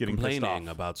complaining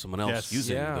about someone else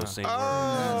using those same words.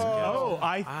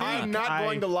 I'm not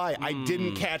going to lie. I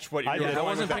didn't catch what you were doing. I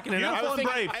wasn't picking it up.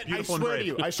 I swear to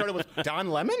you, I started with Don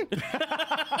Lemon?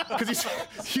 Because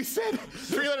you said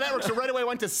 3-letter network, so right away I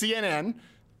went to CNN.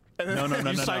 No.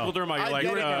 You cycled through my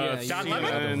Don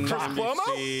Lemon? Chris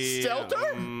Cuomo?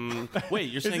 Stelter?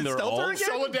 Wait, you're saying they're all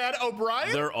Soledad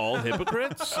O'Brien? They're all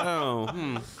hypocrites? Crazy.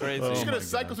 I'm just going to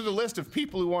cycle through the list of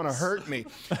people who want to hurt me.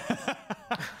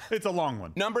 It's a long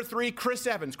one. Number 3, Chris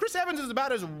Evans. Chris Evans is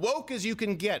about as woke as you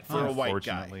can get for a white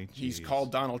guy. He's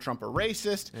called Donald Trump a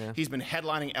racist. Yeah. He's been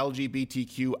headlining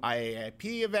LGBTQ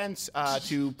IAIP events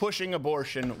to pushing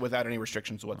abortion without any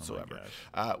restrictions whatsoever.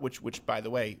 Which, by the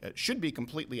way, should be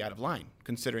completely out of line,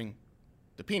 considering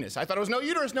the penis. I thought it was no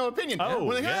uterus, no opinion. Oh,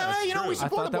 we support I thought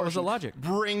abortion. that was the logic.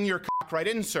 Bring your cock right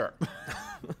in, sir.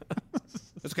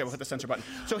 It's okay, we'll hit the censor button.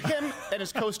 So him and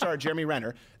his co-star, Jeremy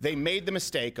Renner, they made the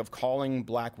mistake of calling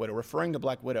Black Widow, referring to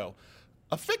Black Widow,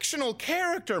 a fictional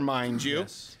character, mind you,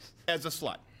 as a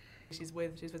slut. She's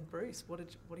with Bruce. What do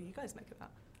you guys make of that?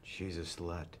 She's a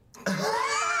slut.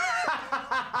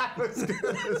 I was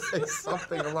going to say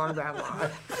something along that line.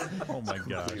 Oh, my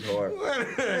God.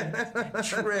 What a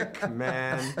trick,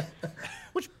 man.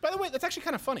 Which, by the way, that's actually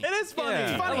kind of funny. It is funny.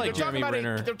 It's funny. I like Jeremy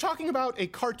Renner. They're talking about a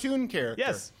cartoon character.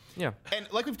 Yes. Yeah. And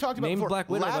like we've talked about Named before, Black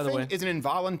Widow, by the laughing way. is an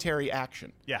involuntary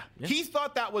action. Yeah. He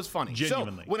thought that was funny.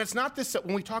 Genuinely. So when it's not this,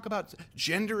 when we talk about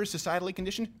gender is societally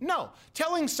conditioned, no.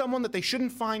 Telling someone that they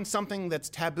shouldn't find something that's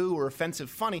taboo or offensive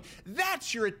funny,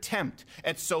 that's your attempt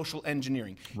at social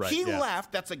engineering. Right, He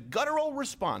laughed. That's a guttural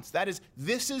response. That is,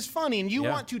 this is funny. And you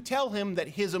want to tell him that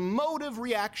his emotive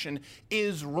reaction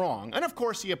is wrong. And of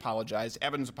course, he apologized.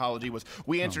 Evan's apology was,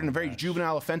 we answered in a very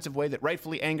juvenile, offensive way that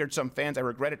rightfully angered some fans. I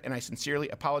regret it, and I sincerely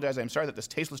apologize. I'm sorry that this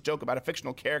tasteless joke about a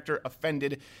fictional character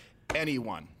offended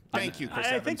anyone. Thank you, Chris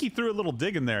Evans. I think he threw a little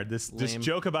dig in there. This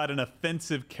joke about an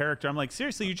offensive character. I'm like,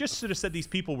 seriously, you just should have said these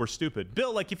people were stupid.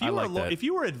 Bill, like if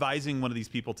you were advising one of these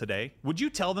people today, would you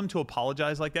tell them to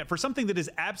apologize like that for something that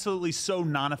is absolutely so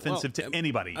non-offensive to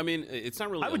anybody? I mean, it's not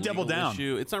really. I would double down.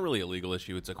 Issue. It's not really a legal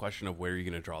issue. It's a question of where you're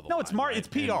going to draw the line. No, it's right? It's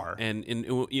PR. And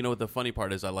you know the funny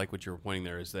part is, I like what you were pointing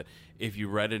there is that if you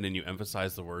read it and you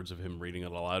emphasize the words of him reading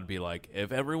it aloud, be like,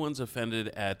 if everyone's offended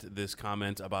at this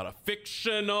comment about a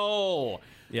fictional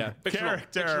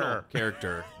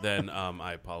character, then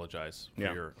I apologize for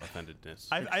your offendedness.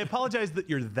 I apologize that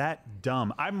you're that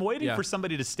dumb. I'm waiting for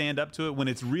somebody to stand up to it when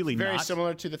it's really very not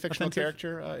similar to the fictional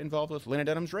character involved with Lena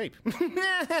Dunham's rape.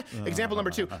 Example number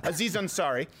 2, Aziz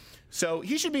Ansari. So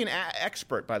he should be an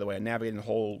expert, by the way, in navigating the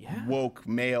whole woke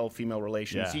male-female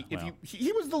relations.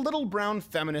 He was the little brown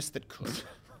feminist that could.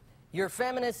 You're a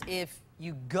feminist if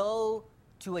you go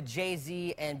to a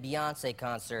Jay-Z and Beyonce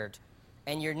concert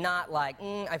and you're not like,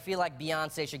 I feel like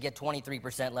Beyonce should get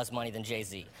 23% less money than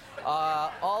Jay-Z.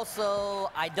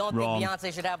 Also, I don't Wrong. think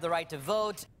Beyonce should have the right to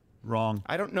vote. Wrong.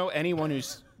 I don't know anyone who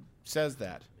says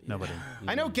that. Nobody.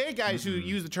 I know gay guys who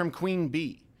use the term queen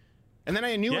bee. And then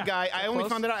I knew a guy, I only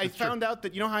found that out, I found out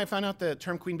that, you know how I found out the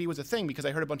term queen bee was a thing? Because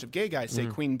I heard a bunch of gay guys say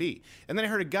queen bee. And then I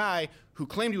heard a guy who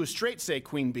claimed he was straight say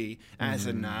queen bee. And I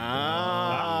said, no,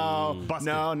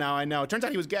 now I know. It turns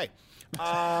out he was gay.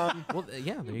 Well,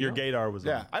 yeah, there you Your go. gaydar was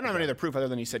Yeah, I don't have any other proof other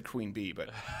than he said queen bee, but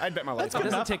I'd bet my life. That's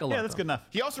good enough. Take a look, yeah, that's good enough.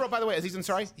 He also wrote, by the way, Aziz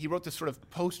Ansari, he wrote this sort of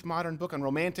postmodern book on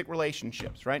romantic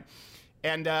relationships, right?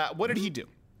 And what did he do?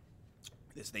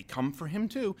 They come for him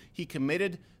too. He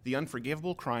committed the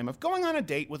unforgivable crime of going on a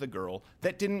date with a girl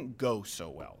that didn't go so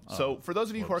well. So for those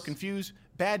of you who are confused,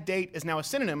 bad date is now a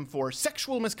synonym for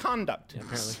sexual misconduct. Yeah,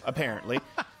 apparently.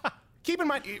 Keep in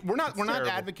mind, we're not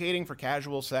advocating for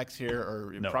casual sex here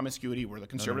or promiscuity. We're the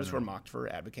conservatives who are mocked for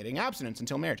advocating abstinence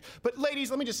until marriage. But ladies,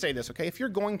 let me just say this, okay? If you're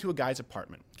going to a guy's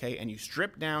apartment, okay, and you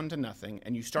strip down to nothing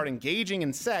and you start engaging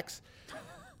in sex,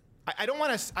 I don't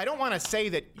want to say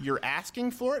that you're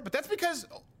asking for it, but that's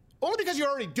only because you're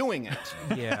already doing it.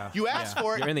 Yeah. You asked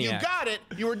for it, you act. got it,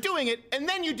 you were doing it, and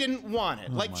then you didn't want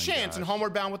it. Like Chance in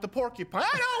Homeward Bound with the porcupine. I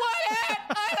don't want it!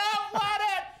 I don't want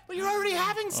it! But you're already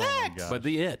having sex. But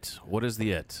the it. What is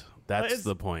the it? That's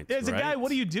the point. As a right? guy, what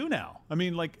do you do now? I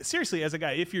mean, like, seriously, as a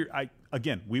guy, if you're,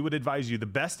 again, we would advise you, the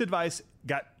best advice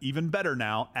got even better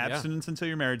now, abstinence until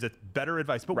you're married, that's better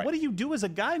advice. But what do you do as a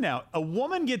guy now? A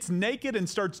woman gets naked and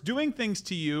starts doing things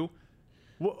to you.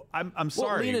 Well, I'm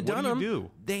sorry, Lena what Dunham, do you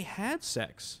do? They had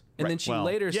sex. And then she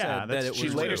later said that it was She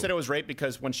later said it was rape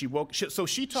because when she woke...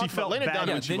 she talked about Lena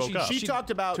Dunham when she woke up. She talked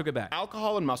about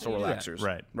alcohol and muscle relaxers.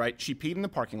 Right. She peed in the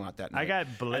parking lot that night. I got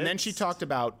blitzed. And then she talked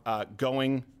about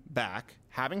going back,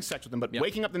 having sex with him, but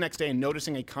waking up the next day and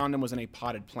noticing a condom was in a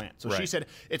potted plant. So she said,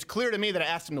 it's clear to me that I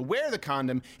asked him to wear the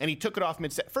condom and he took it off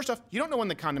mid-set. First off, you don't know when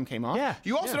the condom came off. Yeah.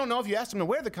 You also don't know if you asked him to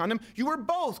wear the condom. You were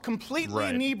both completely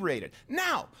inebriated.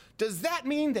 Now, does that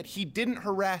mean that he didn't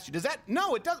harass you? Does that?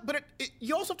 No, it does. But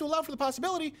you also have to allow for the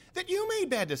possibility that you made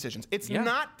bad decisions. It's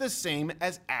not the same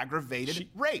as aggravated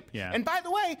rape. Yeah. And by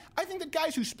the way, I think that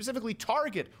guys who specifically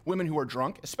target women who are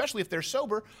drunk, especially if they're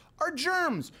sober, are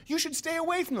germs. You should stay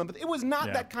away from them. But it was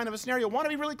not that kind of a scenario. I want to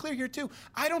be really clear here, too.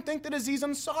 I don't think that Aziz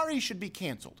Ansari should be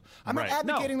canceled. I'm not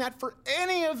advocating that for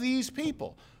any of these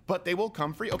people. But they will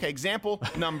come for you. Okay, example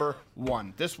number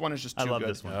 1. This one is just too good. I love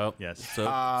this one. Oh, yes. So,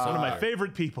 one of my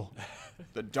favorite people.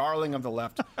 The darling of the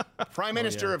left. Prime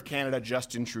Minister of Canada,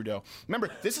 Justin Trudeau. Remember,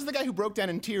 this is the guy who broke down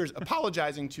in tears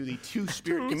apologizing to the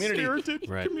Two-Spirit community.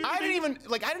 Right. I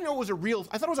didn't know it was a real...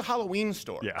 I thought it was a Halloween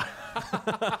store. Yeah.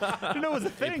 I didn't know it was a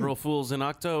thing. April Fools in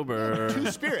October.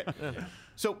 Two-Spirit.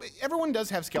 So everyone does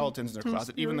have skeletons in their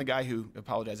closet, even the guy who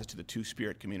apologizes to the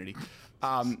Two-Spirit community.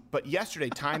 But yesterday,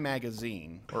 Time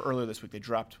Magazine, or earlier this week, they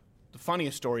dropped the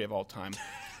funniest story of all time.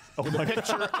 With a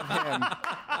picture of him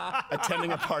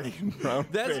attending a party in brown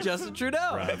That's face. Justin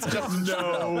Trudeau. Right. That's Justin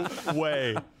No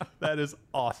way. That is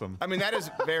awesome. I mean, that is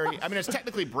it's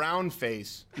technically brown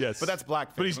face. Yes. But that's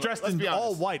blackface. But he's dressed in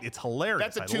all white. It's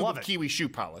hilarious. That's a tube of Kiwi shoe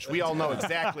polish. We all know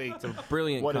exactly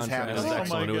brilliant what is contrast. happening. That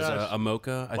was excellent. It was a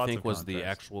mocha, I Lots think, of was the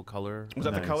contrast. actual color. Was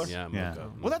that the color? Yeah, Yeah.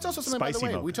 mocha. Well, that's also something, by the Spicy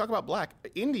way, mocha. we talk about black.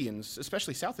 Indians,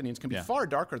 especially South Indians, can be far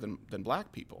darker than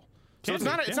black people. So it's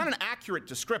not an accurate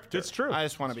descriptor. It's true. I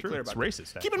just want to be It's clear true. about It's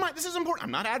that. racist, Keep in mind, this is important.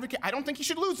 I'm not advocating. I don't think he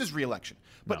should lose his re-election.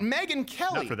 But Megyn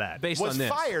Kelly Not for that. Based was on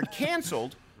this. fired,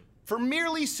 canceled, for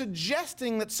merely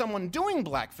suggesting that someone doing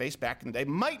blackface back in the day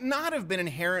might not have been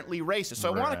inherently racist.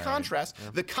 So I want to contrast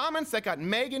the comments that got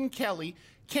Megyn Kelly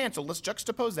canceled. Let's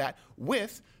juxtapose that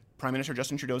with Prime Minister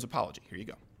Justin Trudeau's apology. Here you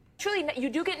go. Truly, you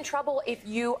do get in trouble if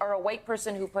you are a white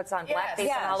person who puts on blackface on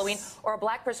Halloween, or a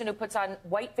black person who puts on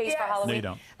whiteface for Halloween. No, you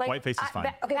don't. Whiteface is fine.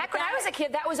 Back when I was a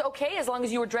kid, that was okay as long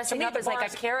as you were dressing up as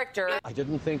like a character. I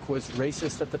didn't think was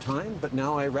racist at the time, but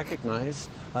now I recognize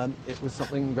it was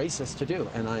something racist to do,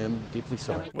 and I am deeply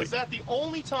sorry. Was that the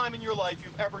only time in your life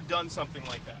you've ever done something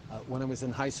like that? When I was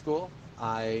in high school,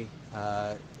 I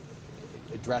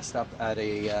dressed up at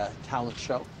a talent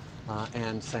show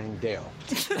and sang Dale.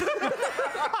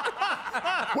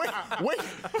 Wait,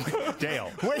 Dale.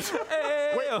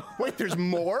 Wait, there's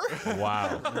more?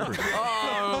 Wow.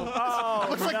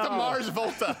 Looks like the Mars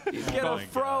Volta. Get a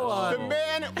fro on. The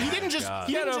man, he didn't just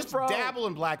dabble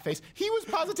in blackface. He was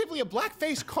positively a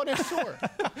blackface connoisseur.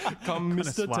 Come,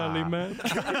 Mr. Tallyman.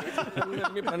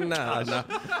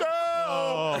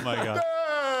 Oh, my God.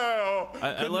 No!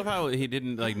 I love how he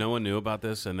didn't, like, no one knew about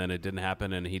this, and then it didn't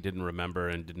happen, and he didn't remember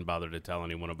and didn't bother to tell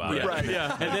anyone about it. Right,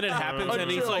 yeah. And then it happens, and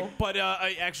he's like, but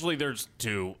actually, there's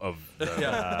two of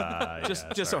them.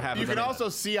 Just so happens. You can also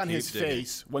see on his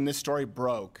face when this story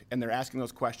broke, and they're asking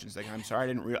those questions, like, I'm sorry,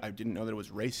 I didn't know that it was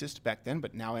racist back then,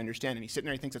 but now I understand. And he's sitting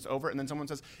there, he thinks it's over, and then someone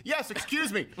says, yes,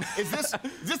 excuse me, is this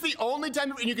the only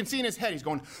time? And you can see in his head, he's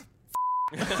going,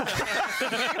 I've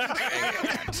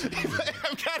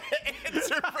got an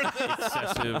answer for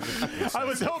this. I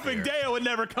was hoping Deo would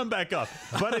never come back up,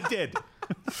 but it did.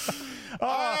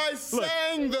 I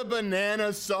sang the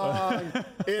banana song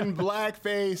in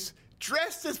blackface,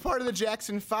 dressed as part of the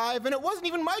Jackson 5, and it wasn't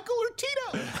even Michael or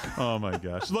Tito. Oh my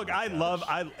gosh! Look,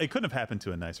 it couldn't have happened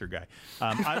to a nicer guy.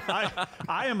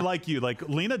 I am like you, like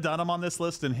Lena Dunham on this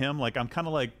list, and him. Like I'm kind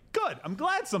of like, good. I'm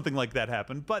glad something like that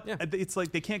happened, but it's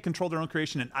like they can't control their own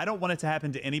creation, and I don't want it to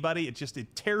happen to anybody. It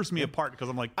tears me apart because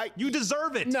I'm like, you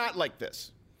deserve it. Not like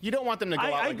this. You don't want them to go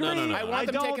out. I agree. No. I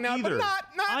want them taken out, but not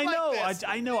I like know. this.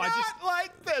 I know. Not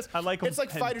like this. I like. It's like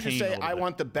fighters who say, "I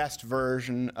want the best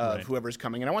version of whoever's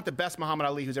coming, and I want the best Muhammad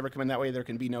Ali who's ever come in. That way, there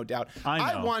can be no doubt.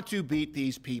 I want to beat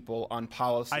these people on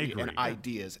policy and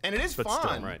ideas, and it is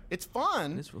fun. Still, it's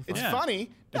fun. It's funny.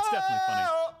 It's definitely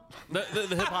funny.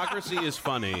 The hypocrisy is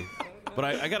funny, but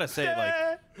I gotta say,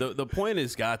 like, the point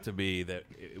has got to be that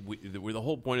the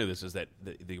whole point of this is that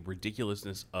the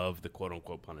ridiculousness of the quote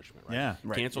unquote punishment. Right? Yeah,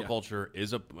 Cancel culture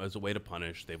is a way to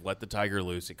punish. They've let the tiger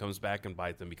loose. It comes back and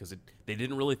bite them because they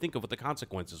didn't really think of what the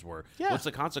consequences were. Yeah. What's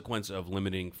the consequence of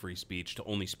limiting free speech to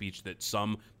only speech that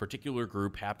some particular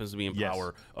group happens to be in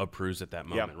power approves at that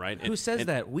moment? Right? Who says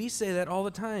that? We say that all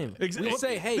the time. We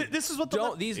say, "Hey, this is what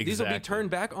these will be turned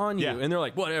back on you," and they're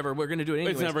like, "Whatever, we're going to do it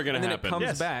anyway." It's never going to happen. And then it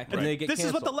comes back, and they get This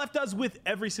is what canceled. the left does with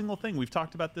every single thing. We've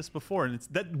talked about this before, and it's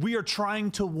that we are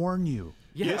trying to warn you.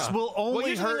 Yeah. This will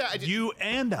only hurt you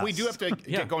and us. We do have to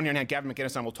get going here and have Gavin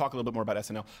McInnes on. We'll talk a little bit more about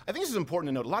SNL. I think this is important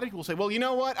to note. A lot of people say, well, you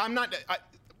know what? I'm not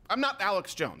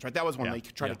Alex Jones, right? That was when they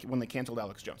tried to, when they canceled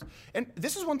Alex Jones. And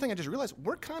this is one thing I just realized.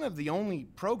 We're kind of the only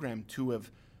program to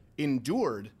have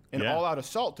endured an all-out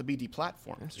assault to be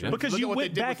deplatformed. Because you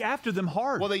went back after them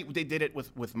hard. Well, they did it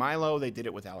with Milo. They did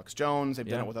it with Alex Jones. They've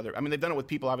done it with other. I mean, they've done it with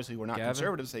people obviously who are not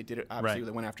conservatives. They did it. Obviously,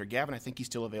 they went after Gavin. I think he's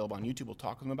still available on YouTube. We'll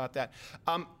talk with him about that.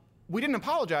 We didn't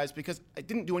apologize because I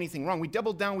didn't do anything wrong. We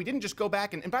doubled down. We didn't just go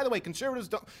back. And by the way, conservatives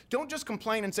don't just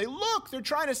complain and say, look, they're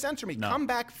trying to censor me. No. Come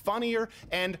back funnier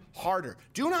and harder.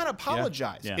 Do not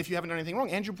apologize if you haven't done anything wrong.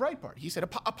 Andrew Breitbart, he said,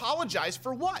 apologize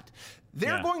for what?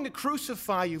 They're going to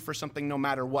crucify you for something no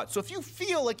matter what. So if you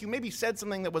feel like you maybe said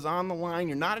something that was on the line,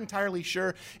 you're not entirely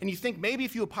sure, and you think maybe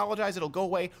if you apologize it'll go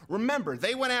away, remember,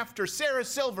 they went after Sarah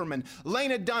Silverman,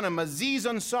 Lena Dunham, Aziz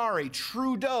Ansari,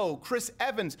 Trudeau, Chris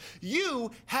Evans.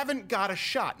 You haven't got a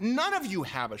shot. None of you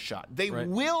have a shot. They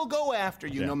will go after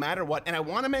you no matter what, and I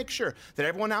want to make sure that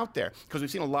everyone out there, because we've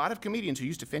seen a lot of comedians who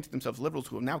used to fancy themselves liberals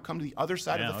who have now come to the other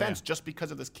side of the fence just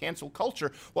because of this cancel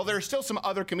culture, while there are still some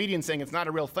other comedians saying it's not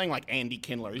a real thing, like Andy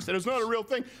Kindler. He said it's not a real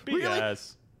thing. Really?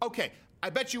 Okay. I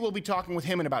bet you we'll be talking with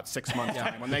him in about 6 months'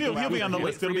 time. When they he'll be on the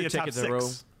list. It'll be a top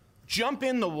 6. Jump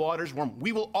in the waters warm.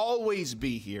 We will always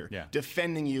be here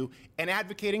defending you and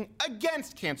advocating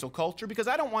against cancel culture because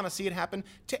I don't want to see it happen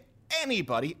to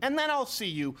anybody. And then I'll see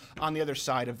you on the other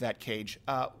side of that cage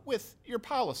with your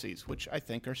policies, which I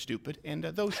think are stupid, and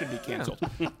those should be canceled.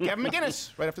 Gavin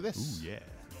McInnes, right after this. Ooh, yeah.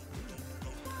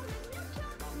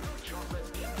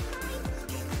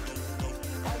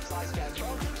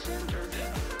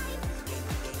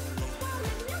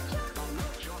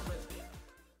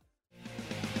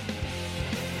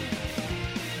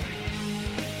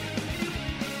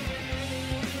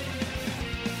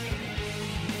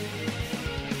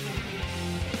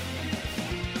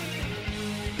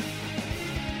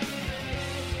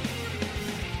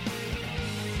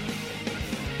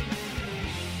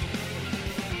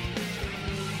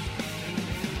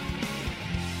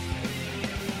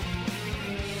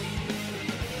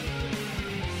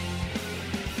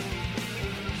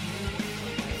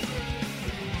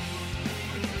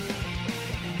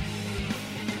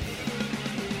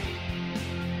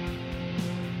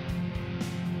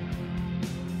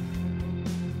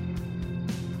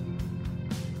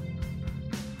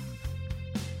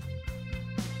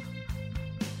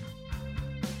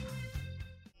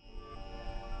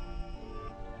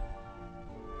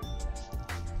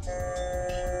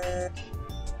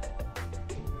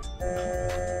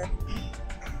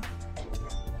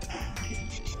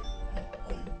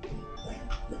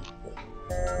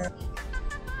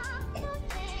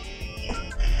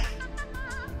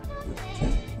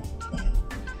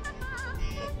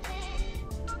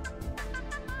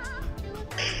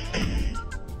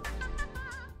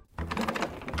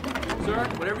 Sir,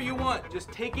 whatever you want, just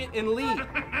take it and leave.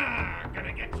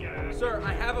 Gonna get you. Sir,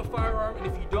 I have a firearm, and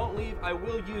if you don't leave, I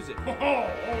will use it. Oh,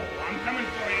 I'm coming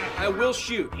for you. I will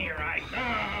shoot. Here I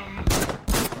come.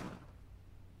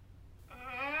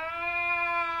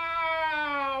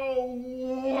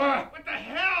 Ow! What the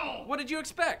hell? What did you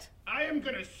expect? I am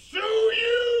gonna sue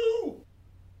you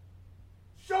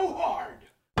so hard.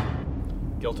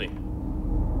 Guilty.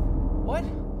 What?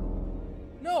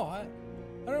 No, I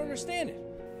don't understand it.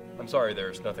 I'm sorry,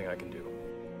 there's nothing I can do.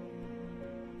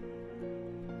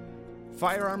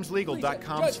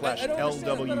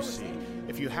 Firearmslegal.com/LWC.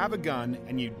 If you have a gun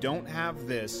and you don't have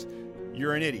this,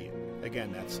 you're an idiot.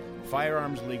 Again, that's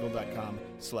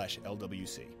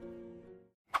firearmslegal.com/LWC.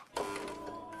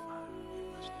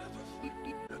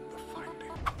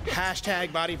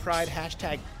 Hashtag body pride,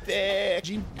 hashtag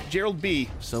Gerald B.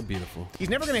 So beautiful. He's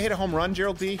never going to hit a home run,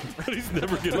 Gerald B. He's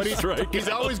never going to strike. He's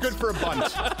always good for a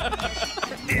bunt.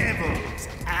 Devil's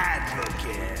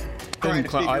advocate. I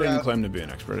didn't claim to be an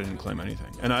expert. I didn't claim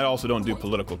anything. And I also don't do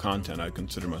political content. I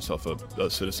consider myself a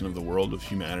citizen of the world, of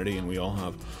humanity, and we all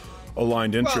have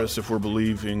aligned interests if we're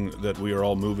believing that we are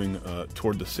all moving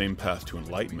toward the same path to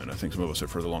enlightenment. I think some of us are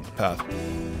further along the path.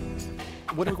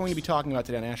 What are we going to be talking about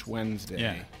today on Ash Wednesday?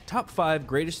 Yeah. Top 5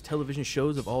 greatest television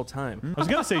shows of all time. I was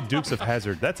going to say Dukes of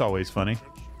Hazzard. That's always funny.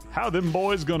 How them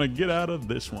boys gonna get out of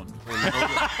this one?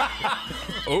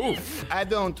 Oof. I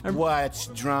don't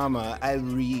watch drama, I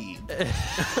read.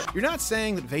 You're not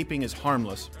saying that vaping is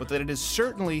harmless, but that it is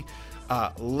certainly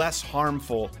less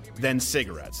harmful than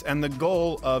cigarettes. And the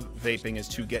goal of vaping is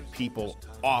to get people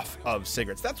off of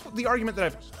cigarettes. That's the argument that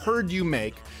I've heard you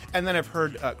make. And then I've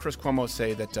heard Chris Cuomo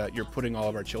say that you're putting all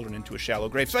of our children into a shallow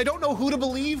grave. So I don't know who to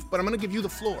believe, but I'm going to give you the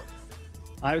floor.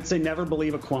 I would say never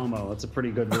believe a Cuomo. That's a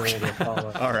pretty good rule to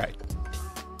follow. All right.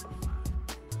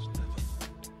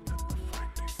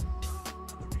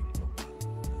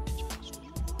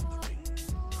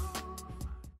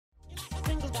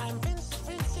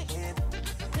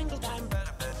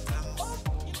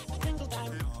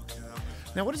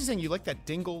 Now, what is he saying? You like that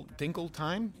dingle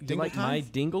time? You like my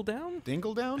dingle down?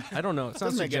 Dingle down? I don't know. It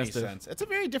sounds doesn't make any suggestive. sense. It's a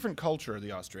very different culture,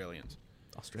 the Australians.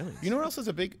 Australians? You know what else is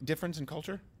a big difference in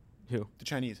culture? Who? The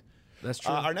Chinese. That's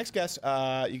true. Our next guest,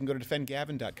 you can go to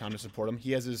defendgavin.com to support him.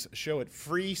 He has his show at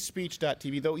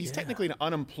freespeech.tv, though he's technically an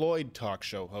unemployed talk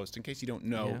show host, in case you don't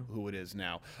know who it is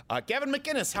now. Gavin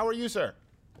McInnes, how are you, sir?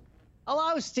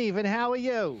 Hello, Stephen. How are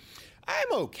you?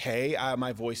 I'm okay.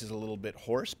 My voice is a little bit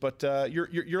hoarse, but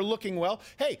you're looking well.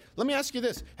 Hey, let me ask you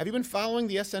this. Have you been following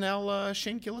the SNL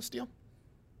Shane Gillis deal?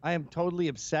 I am totally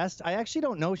obsessed. I actually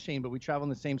don't know Shane, but we travel in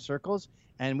the same circles,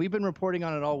 and we've been reporting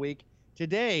on it all week.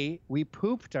 Today, we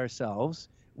pooped ourselves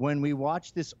when we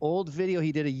watched this old video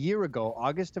he did a year ago,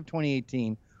 August of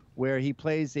 2018, where he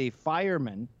plays a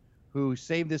fireman who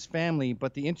saved his family,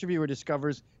 but the interviewer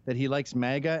discovers that he likes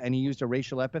MAGA, and he used a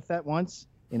racial epithet once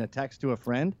in a text to a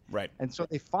friend. Right. And so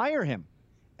they fire him.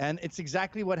 And it's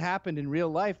exactly what happened in real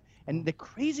life. And the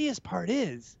craziest part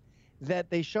is that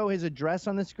they show his address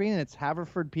on the screen, and it's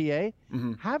Haverford, PA.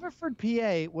 Mm-hmm. Haverford,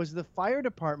 PA was the fire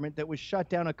department that was shut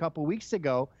down a couple weeks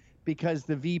ago because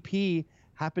the VP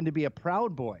happened to be a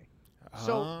Proud Boy.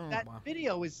 So that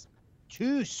video is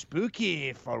too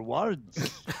spooky for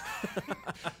words.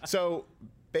 So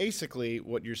basically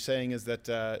what you're saying is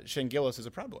that Shane Gillis is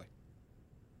a Proud Boy.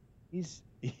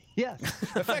 Yes.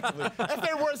 Effectively. If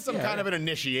there was some kind of an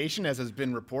initiation, as has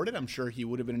been reported, I'm sure he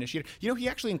would have been initiated. You know, he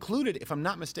actually included, if I'm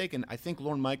not mistaken, I think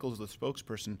Lorne Michaels, the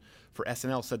spokesperson for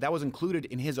SNL, said that was included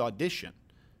in his audition,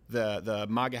 the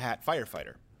MAGA hat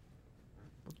firefighter.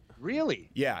 Really?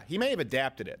 Yeah, he may have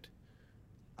adapted it.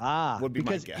 Would be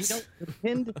because, my guess.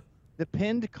 You know, the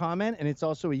pinned comment, and it's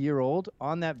also a year old,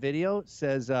 on that video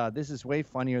says, this is way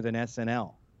funnier than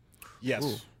SNL. Yes.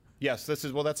 Ooh. Yes,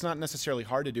 that's not necessarily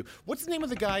hard to do. What's the name of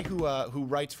the guy who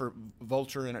writes for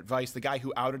Vulture and Advice? The guy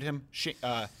who outed him, Shane.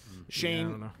 I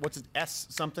don't know. What's it? S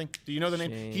something? Do you know the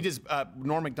name? Shane. He does.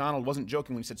 Norm Macdonald wasn't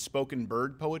joking when he said spoken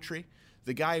bird poetry.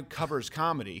 The guy who covers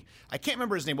comedy. I can't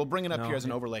remember his name. We'll bring it up here as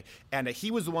an overlay. And he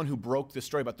was the one who broke the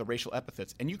story about the racial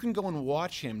epithets. And you can go and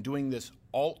watch him doing this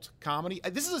alt comedy.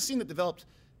 This is a scene that developed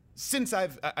since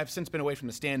I've since been away from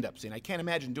the stand-up scene. I can't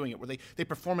imagine doing it where they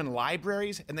perform in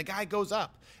libraries and the guy goes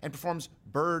up and performs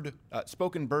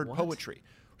spoken bird poetry.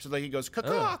 So he goes,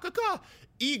 caw, caw,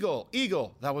 eagle,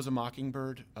 eagle. That was a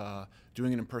mockingbird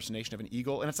doing an impersonation of an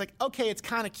eagle. And it's like, okay, it's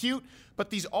kind of cute, but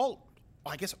these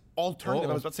alternative,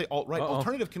 I was about to say alt-right,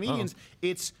 alternative comedians,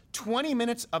 it's 20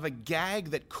 minutes of a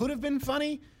gag that could have been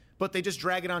funny, but they just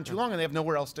drag it on too long and they have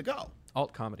nowhere else to go.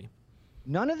 Alt comedy.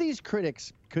 None of these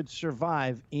critics could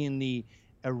survive in the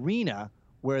arena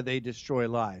where they destroy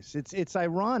lives. It's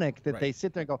ironic that they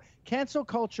sit there and go, cancel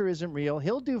culture isn't real.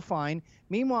 He'll do fine.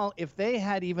 Meanwhile, if they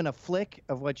had even a flick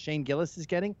of what Shane Gillis is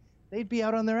getting, they'd be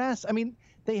out on their ass. I mean,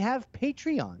 they have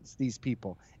Patreons, these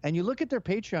people. And you look at their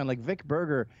Patreon, like Vic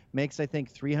Berger makes, I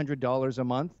think, $300 a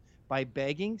month by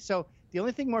begging. So the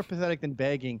only thing more pathetic than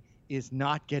begging is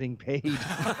not getting paid.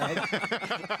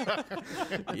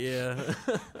 Yeah.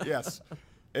 Yes.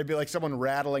 It'd be like someone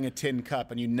rattling a tin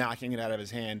cup and you knocking it out of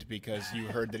his hand because you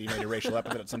heard that he made a racial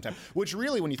epithet at some time. Which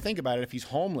really, when you think about it, if he's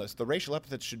homeless, the racial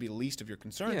epithets should be the least of your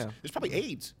concerns. Yeah. There's probably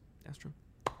AIDS. That's true.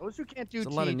 Those who can't do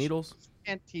There's a lot of needles.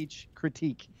 Can't teach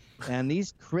critique. And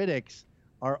these critics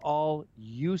are all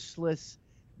useless,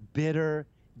 bitter,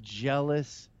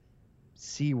 jealous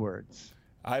C words.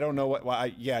 I don't know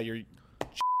what. Yeah, you're. Is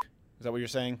that what you're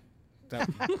saying?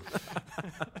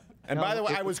 And by the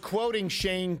way, I was quoting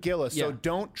Shane Gillis, so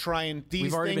don't try and.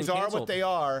 These things are what they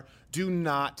are. Do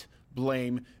not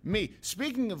blame me.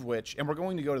 Speaking of which, and we're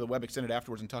going to go to the Web Extended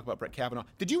afterwards and talk about Brett Kavanaugh.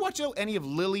 Did you watch any of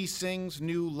Lily Singh's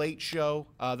new late show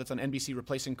that's on NBC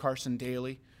replacing Carson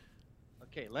Daly?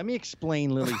 Okay, let me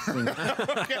explain Lily Singh.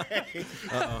 Okay.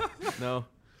 No.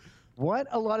 What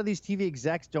a lot of these TV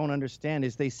execs don't understand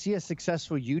is they see a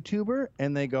successful YouTuber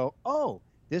and they go, oh,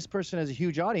 this person has a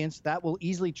huge audience that will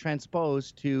easily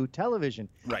transpose to television.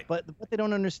 Right. But what they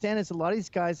don't understand is a lot of these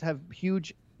guys have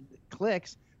huge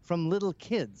clicks from little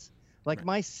kids. Like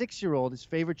my 6-year-old, his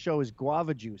favorite show is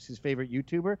Guava Juice, his favorite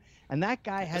YouTuber. And that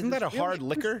guy has... Isn't that a hard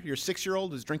liquor? Your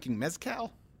 6-year-old is drinking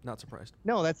mezcal? Not surprised.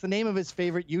 No, that's the name of his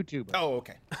favorite YouTuber. Oh,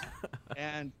 okay.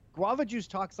 And Guava Juice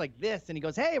talks like this, and he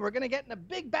goes, hey, we're going to get in a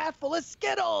big bath full of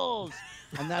Skittles.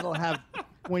 And that'll have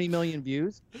 20 million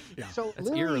views. Yeah, so that's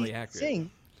eerily accurate.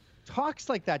 Singh talks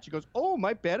like that. She goes, oh,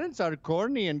 my parents are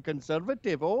corny and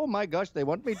conservative. Oh, my gosh, they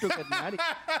want me to get married.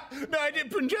 No, I did.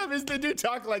 Punjabis, they do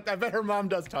talk like that. I bet her mom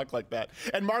does talk like that.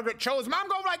 And Margaret Cho's mom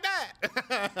goes like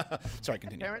that. Sorry,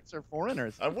 continue. Parents are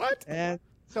foreigners. What? And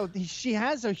so she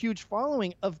has a huge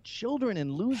following of children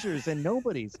and losers and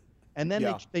nobodies. And then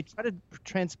they try to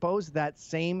transpose that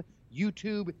same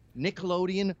YouTube,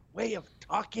 Nickelodeon way of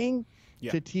talking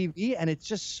to TV. And it's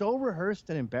just so rehearsed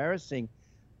and embarrassing.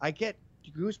 I get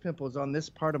goose pimples on this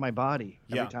part of my body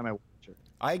every time I watch it.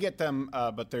 I get them,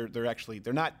 but they're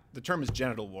not. The term is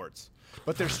genital warts,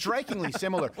 but they're strikingly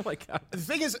similar. Oh my God! The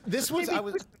thing is, I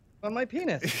was on my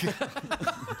penis.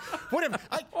 Whatever.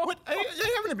 I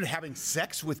haven't been having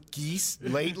sex with geese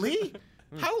lately.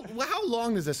 How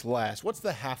long does this last? What's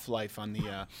the half-life on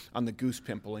the goose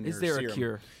pimple in your serum? Is there a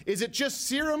cure? Is it just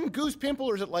serum goose pimple,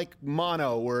 or is it like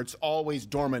mono, where it's always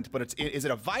dormant, but is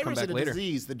it a virus or a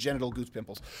disease, the genital goose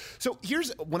pimples? So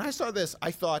when I saw this,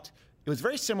 I thought it was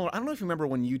very similar. I don't know if you remember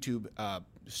when YouTube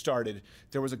started,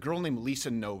 there was a girl named Lisa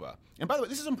Nova. And by the way,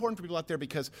 this is important for people out there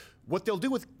because what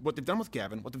they've done with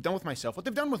Gavin, what they've done with myself, what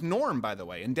they've done with Norm, by the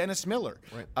way, and Dennis Miller,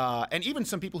 and even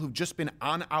some people who've just been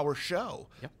on our show,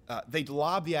 they'd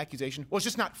lob the accusation, well, it's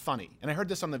just not funny. And I heard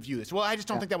this on The View. They said, well, I just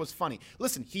don't think that was funny.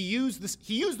 Listen, he used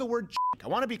the word I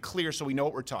want to be clear so we know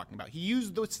what we're talking about. He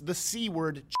used the C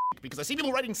word because I see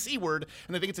people writing C word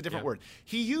and they think it's a different word.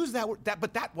 He used that word,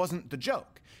 but that wasn't the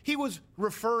joke. He was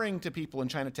referring to people in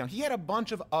Chinatown. He had a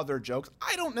bunch of other jokes.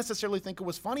 I don't necessarily think it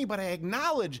was funny, but I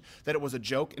acknowledge that it was a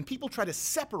joke, and people try to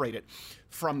separate it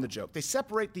from the joke. They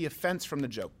separate the offense from the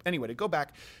joke. Anyway, to go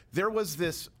back, there was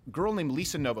this girl named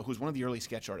Lisa Nova, who's one of the early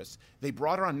sketch artists. They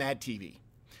brought her on Mad TV.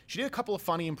 She did a couple of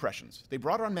funny impressions. They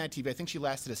brought her on Mad TV. I think she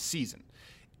lasted a season.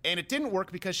 And it didn't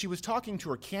work because she was talking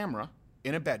to her camera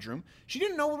in a bedroom. She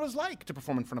didn't know what it was like to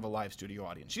perform in front of a live studio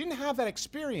audience. She didn't have that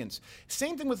experience.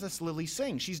 Same thing with this Lily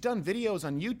Singh. She's done videos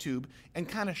on YouTube and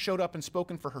kind of showed up and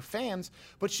spoken for her fans,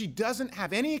 but she doesn't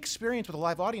have any experience with a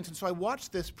live audience. And so I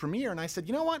watched this premiere and I said,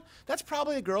 you know what? That's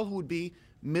probably a girl who would be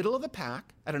middle of the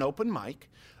pack at an open mic,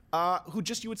 who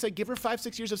just, you would say, give her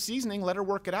 5-6 years of seasoning, let her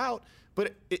work it out.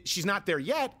 But she's not there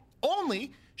yet.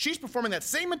 Only she's performing that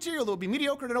same material that would be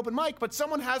mediocre at an open mic, but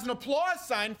someone has an applause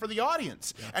sign for the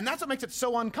audience. Yeah. And that's what makes it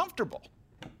so uncomfortable.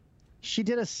 She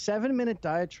did a 7-minute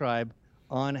diatribe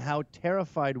on how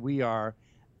terrified we are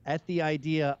at the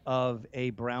idea of a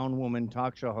brown woman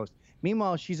talk show host.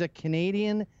 Meanwhile, she's a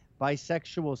Canadian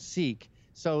bisexual Sikh.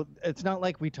 So it's not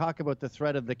like we talk about the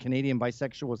threat of the Canadian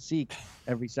bisexual Sikh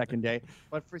every second day.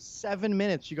 But for 7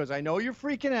 minutes, she goes, I know you're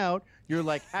freaking out. You're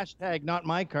like, hashtag not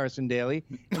my Carson Daly.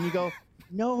 And you go,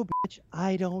 no, bitch,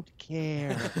 I don't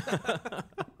care.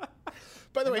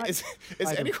 By the way,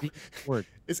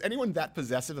 is anyone that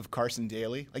possessive of Carson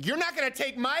Daly? Like, you're not going to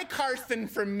take my Carson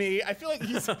from me. I feel like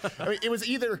it was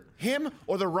either him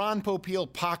or the Ron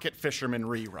Popeil Pocket Fisherman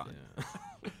rerun. Yeah.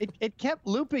 It kept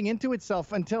looping into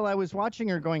itself until I was watching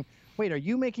her going, wait, are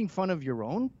you making fun of your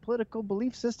own political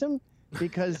belief system?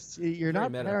 Because you're Very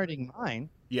not meta. parroting mine.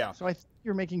 Yeah. So I think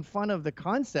you're making fun of the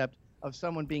concept of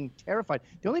someone being terrified.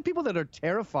 The only people that are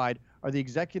terrified are the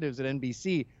executives at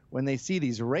NBC when they see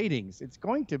these ratings. It's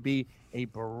going to be a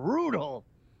brutal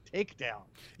takedown.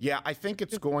 Yeah, I think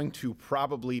it's going to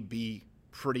probably be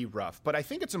pretty rough. But I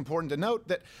think it's important to note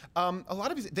that a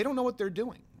lot of these, they don't know what they're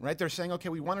doing, right? They're saying, okay,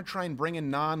 we want to try and bring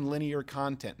in non-linear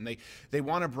content, and they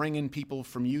want to bring in people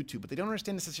from YouTube, but they don't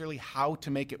understand necessarily how to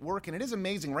make it work. And it is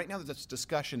amazing. Right now there's this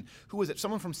discussion. Who is it?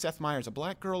 Someone from Seth Meyers. A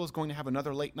black girl is going to have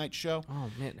another late night show. Oh,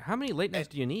 man. How many late nights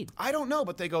do you need? I don't know,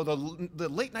 but they go, the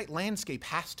late night landscape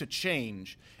has to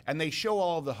change. And they show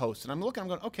all of the hosts. And I'm looking, I'm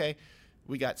going, okay,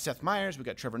 we got Seth Meyers, we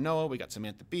got Trevor Noah, we got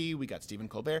Samantha Bee, we got Stephen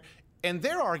Colbert. And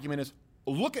their argument is,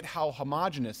 look at how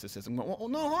homogenous this is. I'm going, well,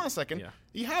 no, hold on a second. Yeah.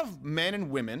 You have men and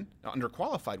women,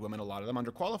 underqualified women, a lot of them,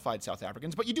 underqualified South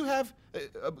Africans, but you do have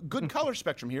a good color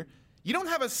spectrum here. You don't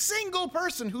have a single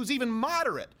person who's even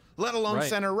moderate, let alone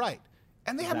center-right.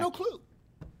 And they have no clue.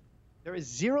 There is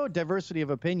zero diversity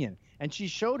of opinion. And she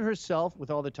showed herself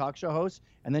with all the talk show hosts,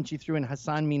 and then she threw in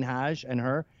Hassan Minhaj and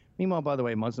her. Meanwhile, by the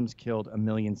way, Muslims killed 1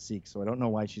 million Sikhs, so I don't know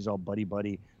why she's all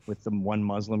buddy-buddy with the one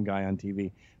Muslim guy on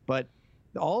TV. But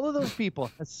all of those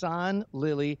people, Hassan,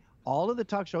 Lily, all of the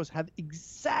talk shows have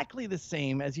exactly the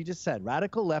same, as you just said,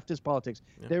 radical leftist politics.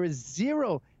 Yeah. There is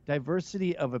zero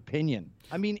diversity of opinion.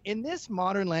 I mean, in this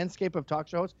modern landscape of talk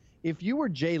shows, if you were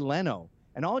Jay Leno,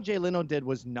 and all Jay Leno did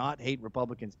was not hate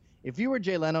Republicans, if you were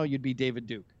Jay Leno, you'd be David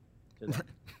Duke.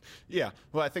 Yeah,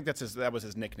 well, I think that was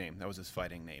his nickname. That was his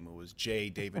fighting name. It was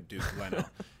J. David Duke Leno.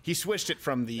 He switched it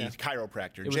from the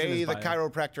chiropractor. J. the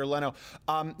chiropractor Leno.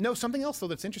 No, something else, though,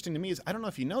 that's interesting to me is, I don't know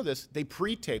if you know this, they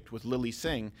pre-taped with Lily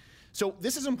Singh. So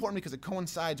this is important because it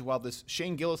coincides while this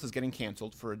Shane Gillis is getting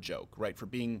canceled for a joke, right, for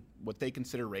being what they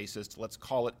consider racist. Let's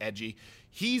call it edgy.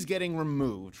 He's getting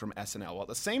removed from SNL. While at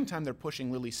the same time they're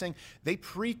pushing Lily Singh, they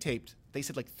pre-taped, they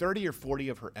said like 30 or 40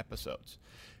 of her episodes.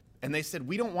 And they said,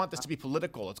 we don't want this to be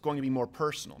political. It's going to be more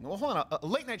personal. Well, hold on. A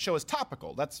late night show is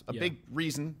topical. That's a big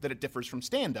reason that it differs from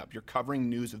stand-up. You're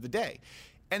covering news of the day.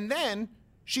 And then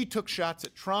she took shots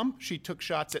at Trump. She took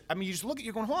shots at, I mean, you just look at,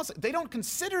 you're going, hold on a second. They don't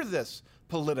consider this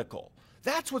political.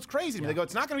 That's what's crazy to me. They go,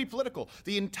 it's not going to be political.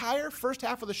 The entire first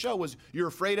half of the show was, you're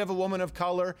afraid of a woman of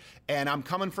color, and I'm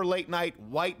coming for late night,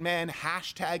 white men,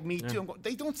 hashtag me too. I'm going,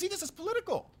 they don't see this as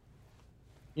political.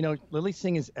 You know, Lily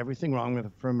Singh is everything wrong with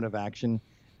affirmative action.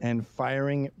 And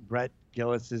firing Brett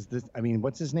Gillis is this, I mean,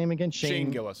 what's his name again? Shane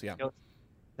Gillis, yeah. Gillis.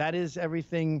 That is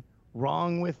everything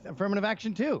wrong with affirmative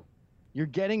action, too. You're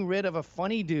getting rid of a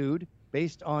funny dude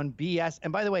based on BS.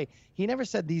 And by the way, he never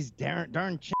said these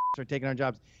darn chicks are taking our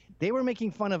jobs. They were making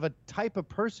fun of a type of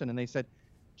person, and they said,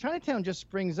 Chinatown just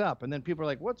springs up. And then people are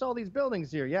like, what's all these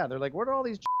buildings here? Yeah, they're like, what are all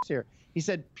these chicks here? He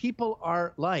said, people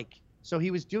are like. So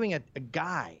he was doing a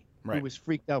guy who was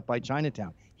freaked out by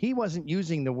Chinatown. He wasn't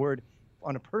using the word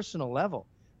on a personal level,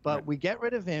 but we get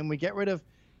rid of him. We get rid of,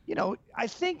 you know, I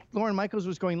think Lorne Michaels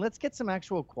was going, let's get some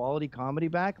actual quality comedy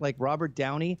back, like Robert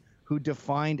Downey, who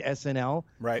defined SNL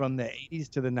from the 80s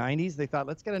to the 90s. They thought,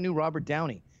 let's get a new Robert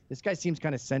Downey. This guy seems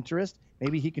kind of centrist.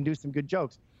 Maybe he can do some good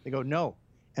jokes. They go, no.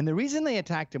 And the reason they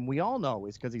attacked him, we all know,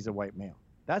 is because he's a white male.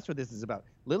 That's what this is about.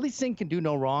 Lily Singh can do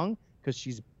no wrong because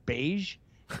she's beige,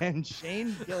 and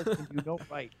Shane Gillis can do no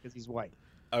right because he's white.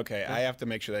 Okay, I have to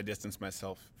make sure that I distance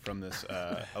myself from this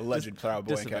alleged Proud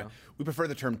Boy account. We prefer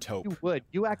the term taupe. You would.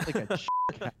 You act like a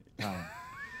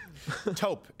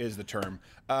Taupe is the term.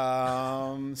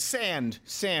 Sand,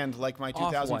 like my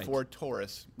 2004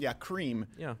 Taurus. Yeah, cream.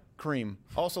 Yeah. Cream.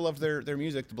 Also love their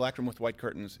music, the black room with white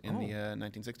curtains in the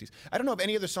 1960s. I don't know of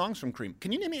any other songs from Cream.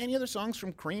 Can you name me any other songs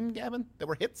from Cream, Gavin, that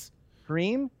were hits?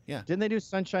 Cream? Yeah. Didn't they do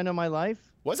Sunshine of My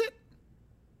Life? Was it?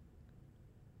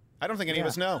 I don't think any of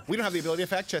us know. We don't have the ability to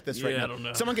fact check this right now. I don't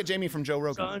know. Someone get Jamie from Joe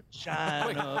Rogan.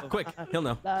 Sunshine. Quick, he'll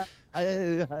know.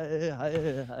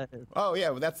 Oh, yeah,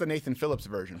 well, that's the Nathan Phillips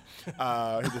version. He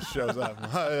just shows up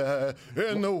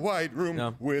in the white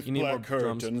room with black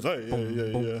curtains.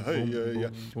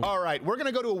 All right, we're going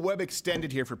to go to a web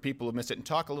extended here for people who missed it and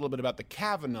talk a little bit about the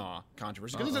Kavanaugh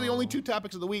controversy, because these are the only two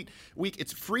topics of the week.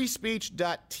 It's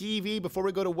freespeech.tv. Before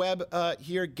we go to web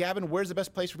here, Gavin, where's the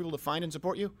best place for people to find and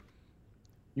support you?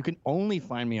 You can only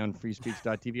find me on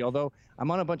freespeech.tv, although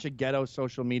I'm on a bunch of ghetto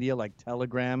social media like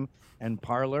Telegram and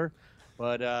Parler.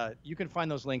 But you can find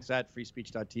those links at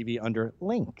freespeech.tv under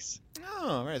links.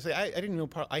 Oh, right. See, I didn't know.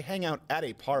 I hang out at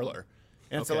a parlor,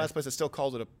 and it's the last place that still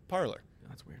calls it a parlor.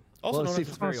 That's weird. Also well, known as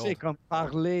very old. Comme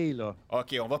parler, là.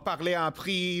 OK, on va parler en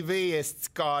privé,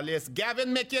 esticalis.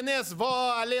 Gavin McInnes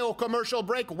va aller au commercial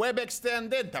break web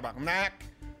extended, tabarnak.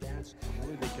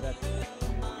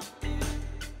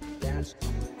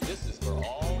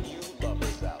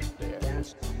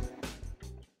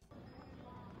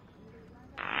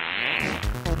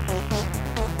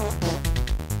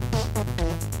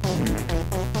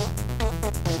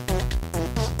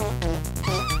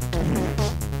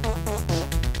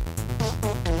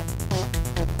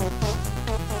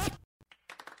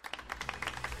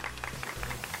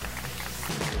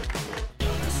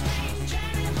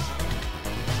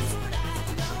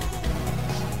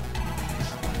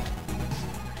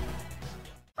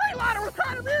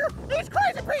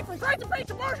 Pete from Crazy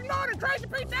Pete's Abortion Lawn and Crazy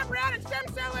Pete's Embryonic Stem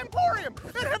Cell Emporium.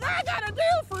 And have I got a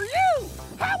deal for you?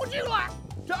 How would you like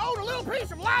to own a little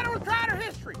piece of Lighter with Crider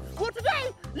history? Well,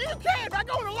 today you can by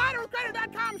going to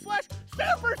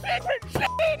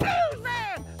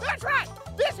lighterwithcrider.com/super-secret-news-van. That's right.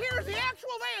 This here is the actual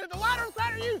van that the Lighter with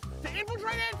Crider used to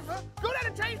infiltrate Antifa, go down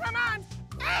and change my mind,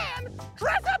 and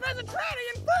dress up as a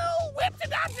tranny and fool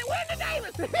whipsy-dotsy Wendy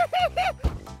Davis.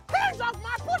 Hands off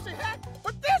my pussy hat,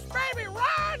 but this baby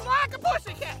rides like a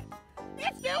pussycat.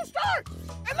 It still starts.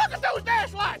 And look at those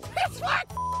dash lights. It's like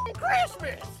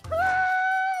Christmas.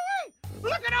 Woo-wee.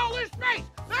 Look at all this space.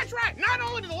 That's right. Not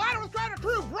only did the Lighter with Crider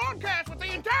crew broadcast with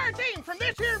the entire team from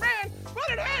this here van, but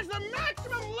it has the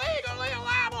maximum legally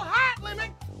allowable height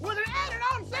limit with an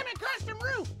added-on semi-custom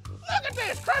roof. Look at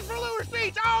this. Crushed velour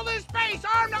seats, all this space,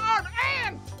 arm to arm,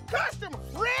 and custom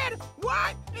red,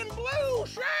 white, and blue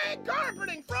shag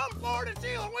carpeting from floor to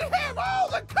ceiling. We have all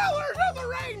the colors of the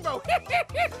rainbow.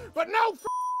 But no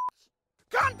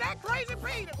contact Crazy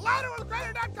Pete at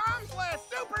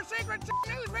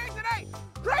lighterwithcrider.com/super-secret-news-van today.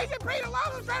 Crazy Pete at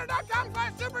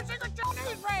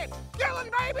lighterwithcrider.com/super-secret-news-van. Killing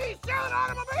babies, selling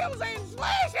automobiles, and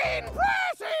slashing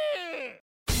prices.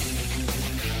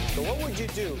 So what would you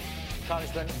do,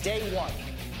 Congressman, day one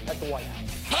at the White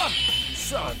House?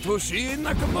 Satoshi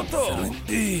Nakamoto.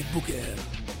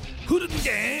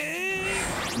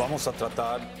 Vamos a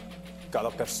tratar cada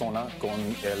persona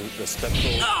con el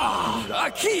respeto.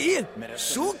 Aquí,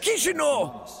 su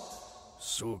Kishino.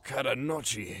 Su cara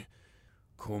noche.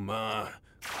 Kuma.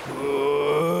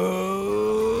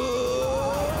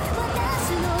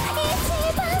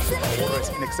 Eso es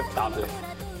inaceptable.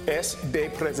 Este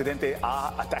presidente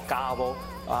ha atacado,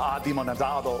 ha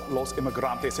demonizado los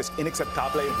inmigrantes. Es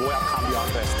inaceptable. Voy a cambiar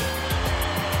esto.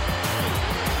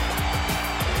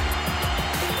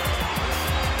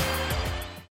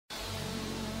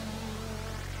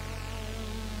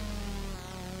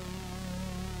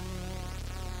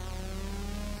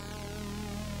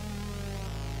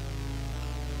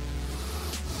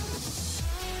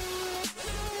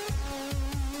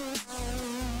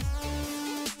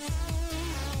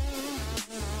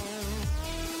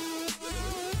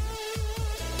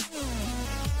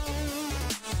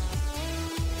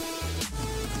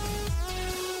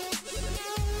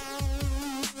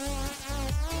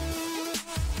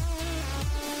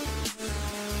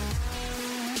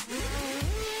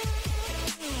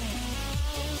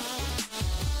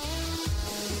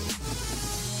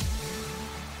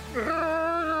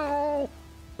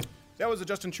 That was a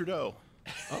Justin Trudeau.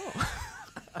 Oh.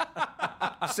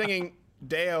 Singing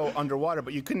Deo underwater,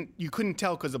 but you couldn't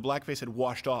tell because the blackface had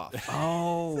washed off.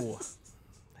 Oh.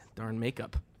 Darn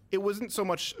makeup. It wasn't so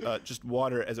much just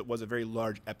water as it was a very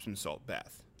large Epsom salt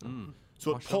bath.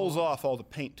 So Wash it pulls all off all the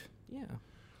paint. Yeah.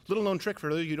 Little known trick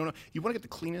for those of you who don't know. You want to get the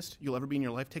cleanest you'll ever be in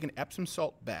your life, take an Epsom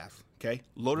salt bath, okay?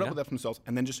 Load it up with Epsom salts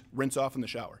and then just rinse off in the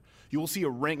shower. You will see a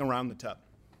ring around the tub.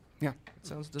 Yeah. That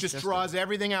sounds disgusting. Just draws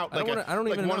everything out like I don't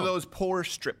like even one know. of those pore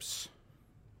strips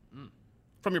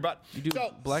from your butt. You do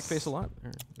blackface a lot?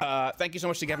 Thank you so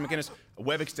much to Gavin McInnes. A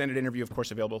web extended interview, of course,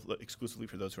 available exclusively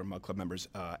for those who are Mug Club members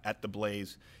at The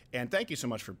Blaze. And thank you so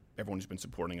much for everyone who's been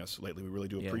supporting us lately. We really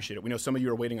do appreciate it. We know some of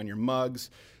you are waiting on your mugs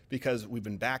because we've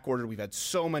been back ordered. We've had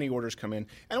so many orders come in.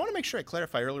 And I want to make sure I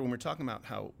clarify earlier when we were talking about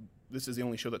how this is the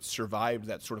only show that survived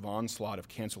that sort of onslaught of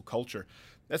cancel culture.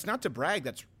 That's not to brag.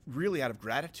 That's really out of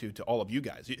gratitude to all of you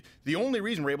guys. The only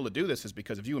reason we're able to do this is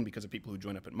because of you and because of people who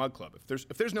join up at Mug Club.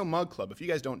 If there's no Mug Club, if you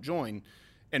guys don't join,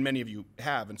 and many of you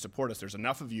have and support us, there's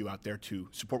enough of you out there to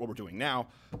support what we're doing now.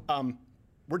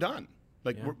 We're done.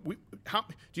 Like,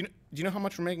 do you know how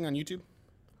much we're making on YouTube?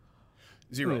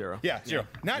 Zero. Yeah, zero.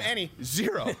 Not any.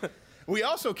 Zero. We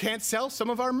also can't sell some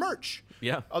of our merch.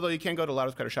 Yeah. Although you can go to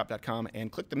louderwithcrittershop.com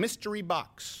and click the mystery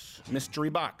box. Mystery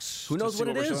box. Who knows what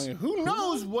it is? Who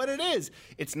knows what it is?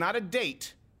 It's not a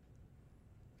date.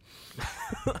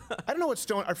 I don't know what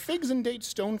stone are figs and dates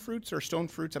stone fruits or stone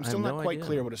fruits. I'm still not quite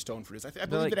clear what a stone fruit is. I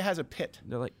believe that it has a pit.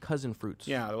 They're like cousin fruits.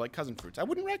 Yeah, they're like cousin fruits. I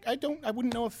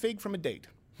wouldn't know a fig from a date.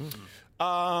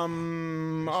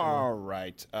 All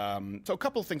right. So a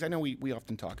couple of things I know we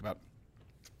often talk about.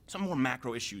 Some more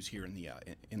macro issues here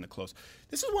in the close.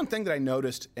 This is one thing that I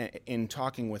noticed in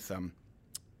talking with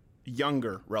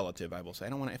younger relative, I will say. I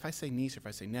don't want to, if I say niece, or if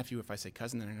I say nephew, if I say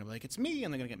cousin, then they're going to be like, it's me,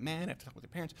 and they're going to get mad. I have to talk with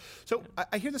their parents. So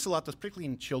I hear this a lot, particularly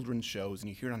in children's shows, and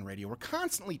you hear it on radio. We're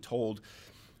constantly told,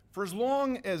 for as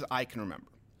long as I can remember,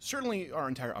 certainly our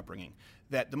entire upbringing,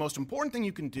 that the most important thing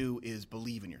you can do is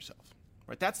believe in yourself.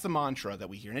 Right? That's the mantra that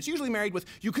we hear, and it's usually married with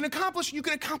you can accomplish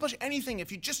anything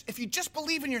if you just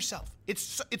believe in yourself.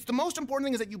 It's the most important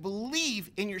thing is that you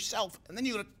believe in yourself, and then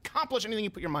you can accomplish anything you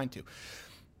put your mind to.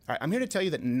 All right, I'm here to tell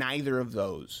you that neither of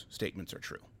those statements are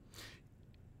true.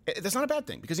 That's not a bad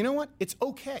thing, because you know what? It's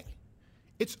okay.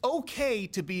 It's okay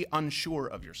to be unsure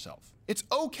of yourself. It's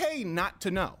okay not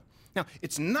to know. Now,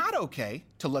 it's not okay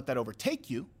to let that overtake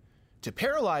you, to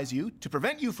paralyze you, to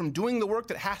prevent you from doing the work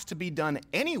that has to be done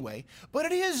anyway, but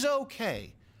it is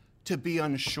okay to be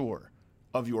unsure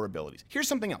of your abilities. Here's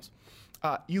something else.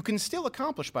 You can still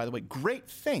accomplish, by the way, great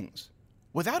things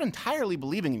without entirely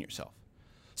believing in yourself.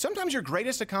 Sometimes your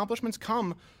greatest accomplishments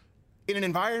come in an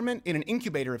environment, in an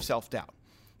incubator of self-doubt.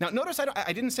 Now, notice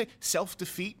I didn't say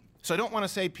self-defeat, so I don't want to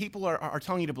say people are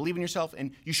telling you to believe in yourself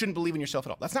and you shouldn't believe in yourself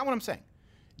at all. That's not what I'm saying.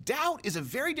 Doubt is a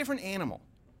very different animal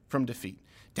from defeat.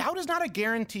 Doubt is not a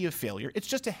guarantee of failure. It's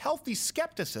just a healthy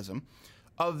skepticism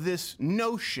of this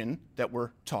notion that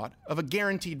we're taught of a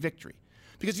guaranteed victory.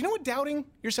 Because you know what doubting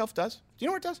yourself does? Do you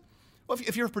know what it does? Well,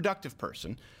 if you're a productive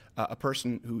person, a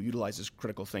person who utilizes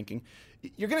critical thinking,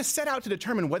 you're going to set out to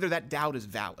determine whether that doubt is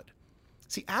valid.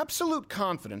 See, absolute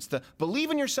confidence, the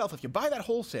believe in yourself, if you buy that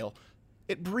wholesale,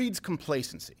 it breeds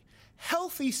complacency.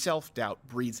 Healthy self-doubt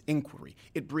breeds inquiry.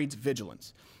 It breeds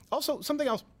vigilance. Also, something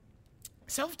else,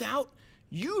 self-doubt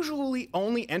usually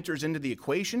only enters into the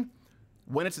equation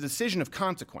when it's a decision of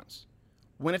consequence,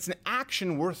 when it's an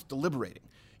action worth deliberating.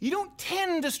 You don't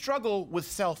tend to struggle with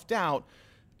self-doubt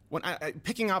when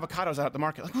picking avocados out at the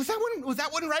market. Like, was that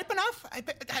one ripe enough?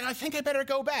 I think I better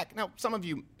go back. Now, some of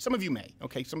you may,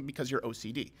 okay, because you're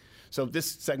OCD. So this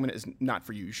segment is not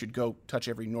for you. You should go touch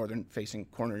every northern-facing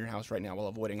corner of your house right now while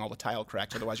avoiding all the tile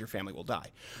cracks, otherwise your family will die.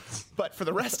 But for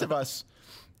the rest of us,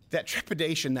 that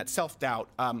trepidation, that self-doubt,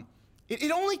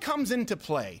 it only comes into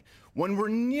play when we're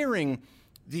nearing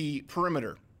the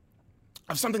perimeter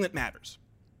of something that matters,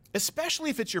 especially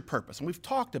if it's your purpose. And we've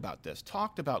talked about this,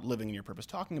 talked about living in your purpose,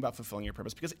 talking about fulfilling your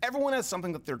purpose, because everyone has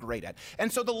something that they're great at.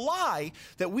 And so the lie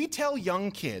that we tell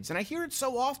young kids, and I hear it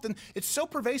so often, it's so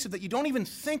pervasive that you don't even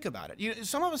think about it.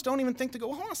 Some of us don't even think to go,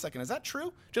 well, hold on a second, is that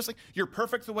true? Just like, you're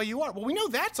perfect the way you are. Well, we know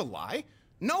that's a lie.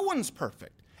 No one's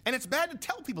perfect. And it's bad to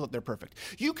tell people that they're perfect.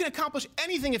 You can accomplish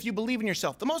anything if you believe in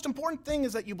yourself. The most important thing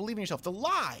is that you believe in yourself. The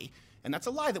lie, and that's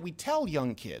a lie that we tell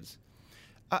young kids,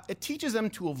 it teaches them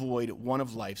to avoid one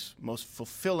of life's most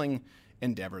fulfilling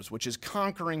endeavors, which is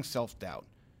conquering self-doubt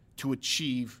to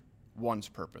achieve one's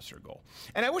purpose or goal.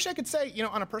 And I wish I could say,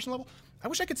 on a personal level, I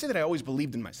wish I could say that I always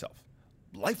believed in myself.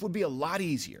 Life would be a lot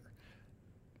easier.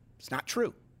 It's not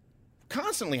true.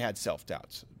 Constantly had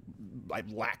self-doubts. I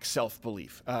lack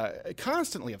self-belief. I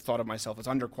constantly have thought of myself as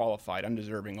underqualified,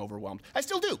 undeserving, overwhelmed. I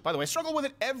still do, by the way. I struggle with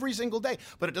it every single day,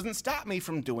 but it doesn't stop me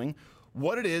from doing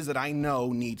what it is that I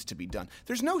know needs to be done.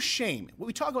 There's no shame.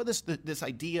 We talk about this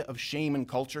idea of shame in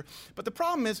culture, but the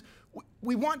problem is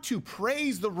we want to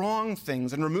praise the wrong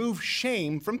things and remove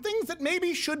shame from things that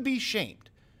maybe should be shamed.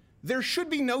 There should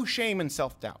be no shame in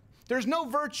self-doubt. There's no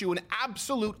virtue in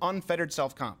absolute unfettered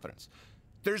self-confidence.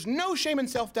 There's no shame in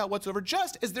self-doubt whatsoever,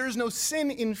 just as there is no sin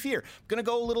in fear. I'm going to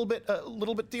go a little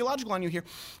bit theological on you here.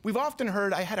 We've often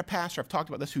heard, I had a pastor, I've talked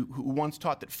about this, who once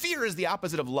taught that fear is the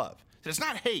opposite of love. That it's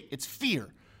not hate, it's fear.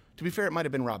 To be fair, it might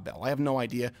have been Rob Bell. I have no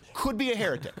idea. Could be a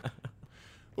heretic.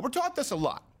 But we're taught this a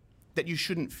lot, that you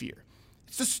shouldn't fear.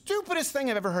 It's the stupidest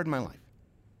thing I've ever heard in my life.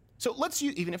 So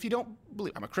even if you don't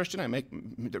believe, I'm a Christian, I make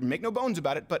no bones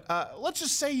about it, but let's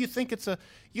just say you think it's an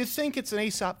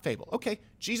Aesop fable. Okay,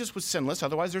 Jesus was sinless,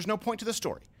 otherwise there's no point to the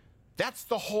story. That's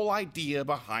the whole idea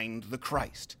behind the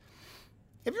Christ.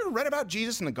 Have you ever read about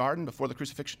Jesus in the garden before the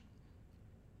crucifixion?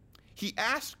 He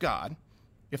asked God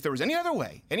if there was any other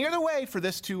way for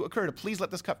this to occur, to please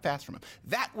let this cup pass from him.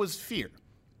 That was fear.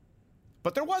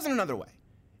 But there wasn't another way.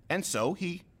 And so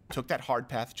he took that hard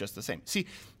path just the same. See,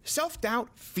 self-doubt,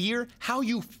 fear, how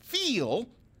you feel,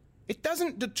 it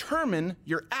doesn't determine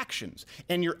your actions.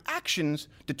 And your actions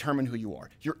determine who you are.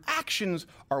 Your actions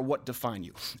are what define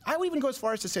you. I would even go as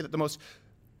far as to say that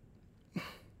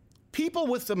people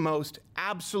with the most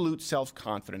absolute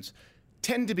self-confidence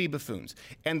tend to be buffoons.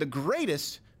 And the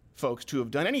greatest folks to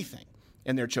have done anything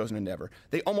in their chosen endeavor,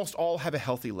 they almost all have a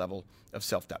healthy level of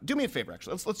self-doubt. Do me a favor,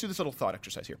 actually. Let's do this little thought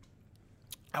exercise here.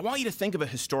 I want you to think of a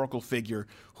historical figure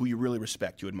who you really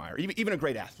respect, you admire, even a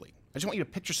great athlete. I just want you to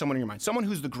picture someone in your mind, someone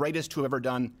who's the greatest to have ever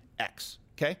done X,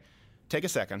 okay? Take a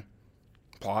second.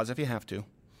 Pause if you have to.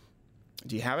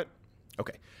 Do you have it?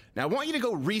 Okay. Now, I want you to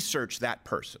go research that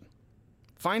person.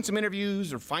 Find some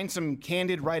interviews or find some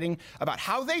candid writing about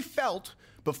how they felt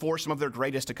before some of their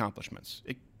greatest accomplishments.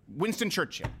 Winston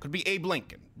Churchill, could be Abe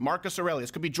Lincoln, Marcus Aurelius,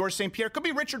 could be George St. Pierre, could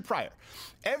be Richard Pryor.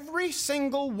 Every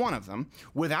single one of them,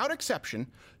 without exception,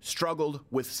 struggled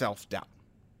with self-doubt.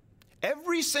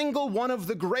 Every single one of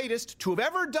the greatest to have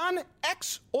ever done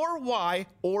X or Y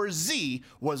or Z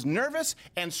was nervous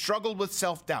and struggled with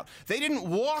self-doubt. They didn't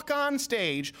walk on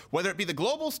stage, whether it be the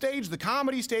global stage, the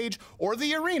comedy stage, or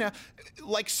the arena,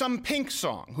 like some Pink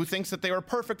song who thinks that they were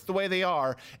perfect the way they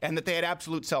are and that they had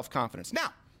absolute self-confidence.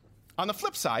 Now, on the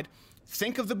flip side,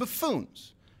 think of the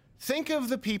buffoons. Think of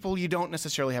the people you don't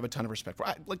necessarily have a ton of respect for.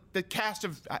 Like the cast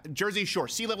of Jersey Shore,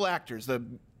 C-level actors, the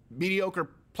mediocre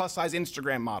plus-size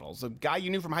Instagram models, the guy you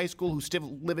knew from high school who's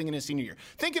still living in his senior year.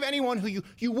 Think of anyone who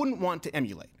you wouldn't want to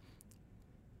emulate.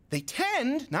 They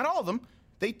tend, not all of them,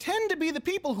 they tend to be the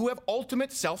people who have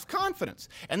ultimate self-confidence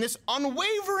and this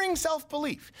unwavering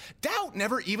self-belief. Doubt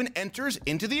never even enters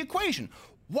into the equation.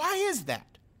 Why is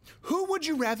that? Who would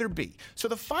you rather be? So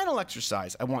the final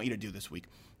exercise I want you to do this week,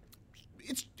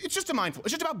 it's just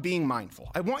about being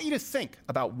mindful. I want you to think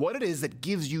about what it is that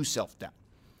gives you self-doubt.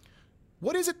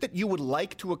 What is it that you would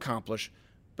like to accomplish,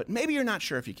 but maybe you're not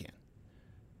sure if you can?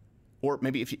 Or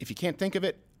maybe if you can't think of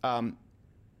it, I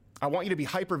want you to be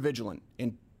hyper-vigilant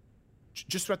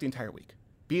just throughout the entire week.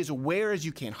 Be as aware as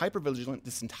you can, hyper-vigilant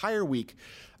this entire week,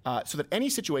 so that any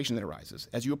situation that arises,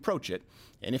 as you approach it,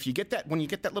 and if you get that, when you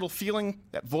get that little feeling,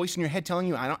 that voice in your head telling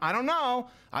you, I don't know,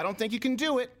 I don't think you can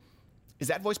do it, is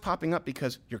that voice popping up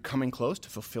because you're coming close to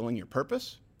fulfilling your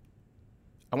purpose?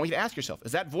 I want you to ask yourself,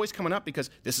 is that voice coming up because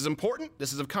this is important,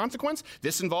 this is of consequence,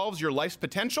 this involves your life's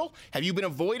potential? Have you been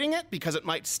avoiding it because it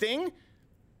might sting? Have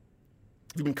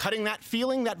you been cutting that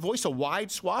feeling, that voice, a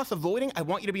wide swath, avoiding? I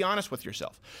want you to be honest with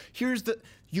yourself.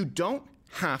 You don't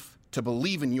have to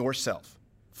believe in yourself,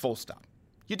 full stop.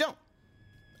 You don't.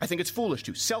 I think it's foolish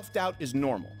to. Self-doubt is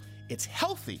normal. It's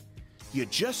healthy. You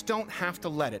just don't have to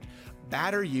let it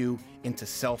batter you into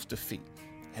self-defeat.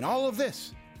 And all of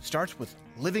this starts with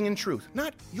living in truth.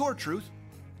 Not your truth,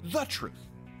 the truth.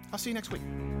 I'll see you next week.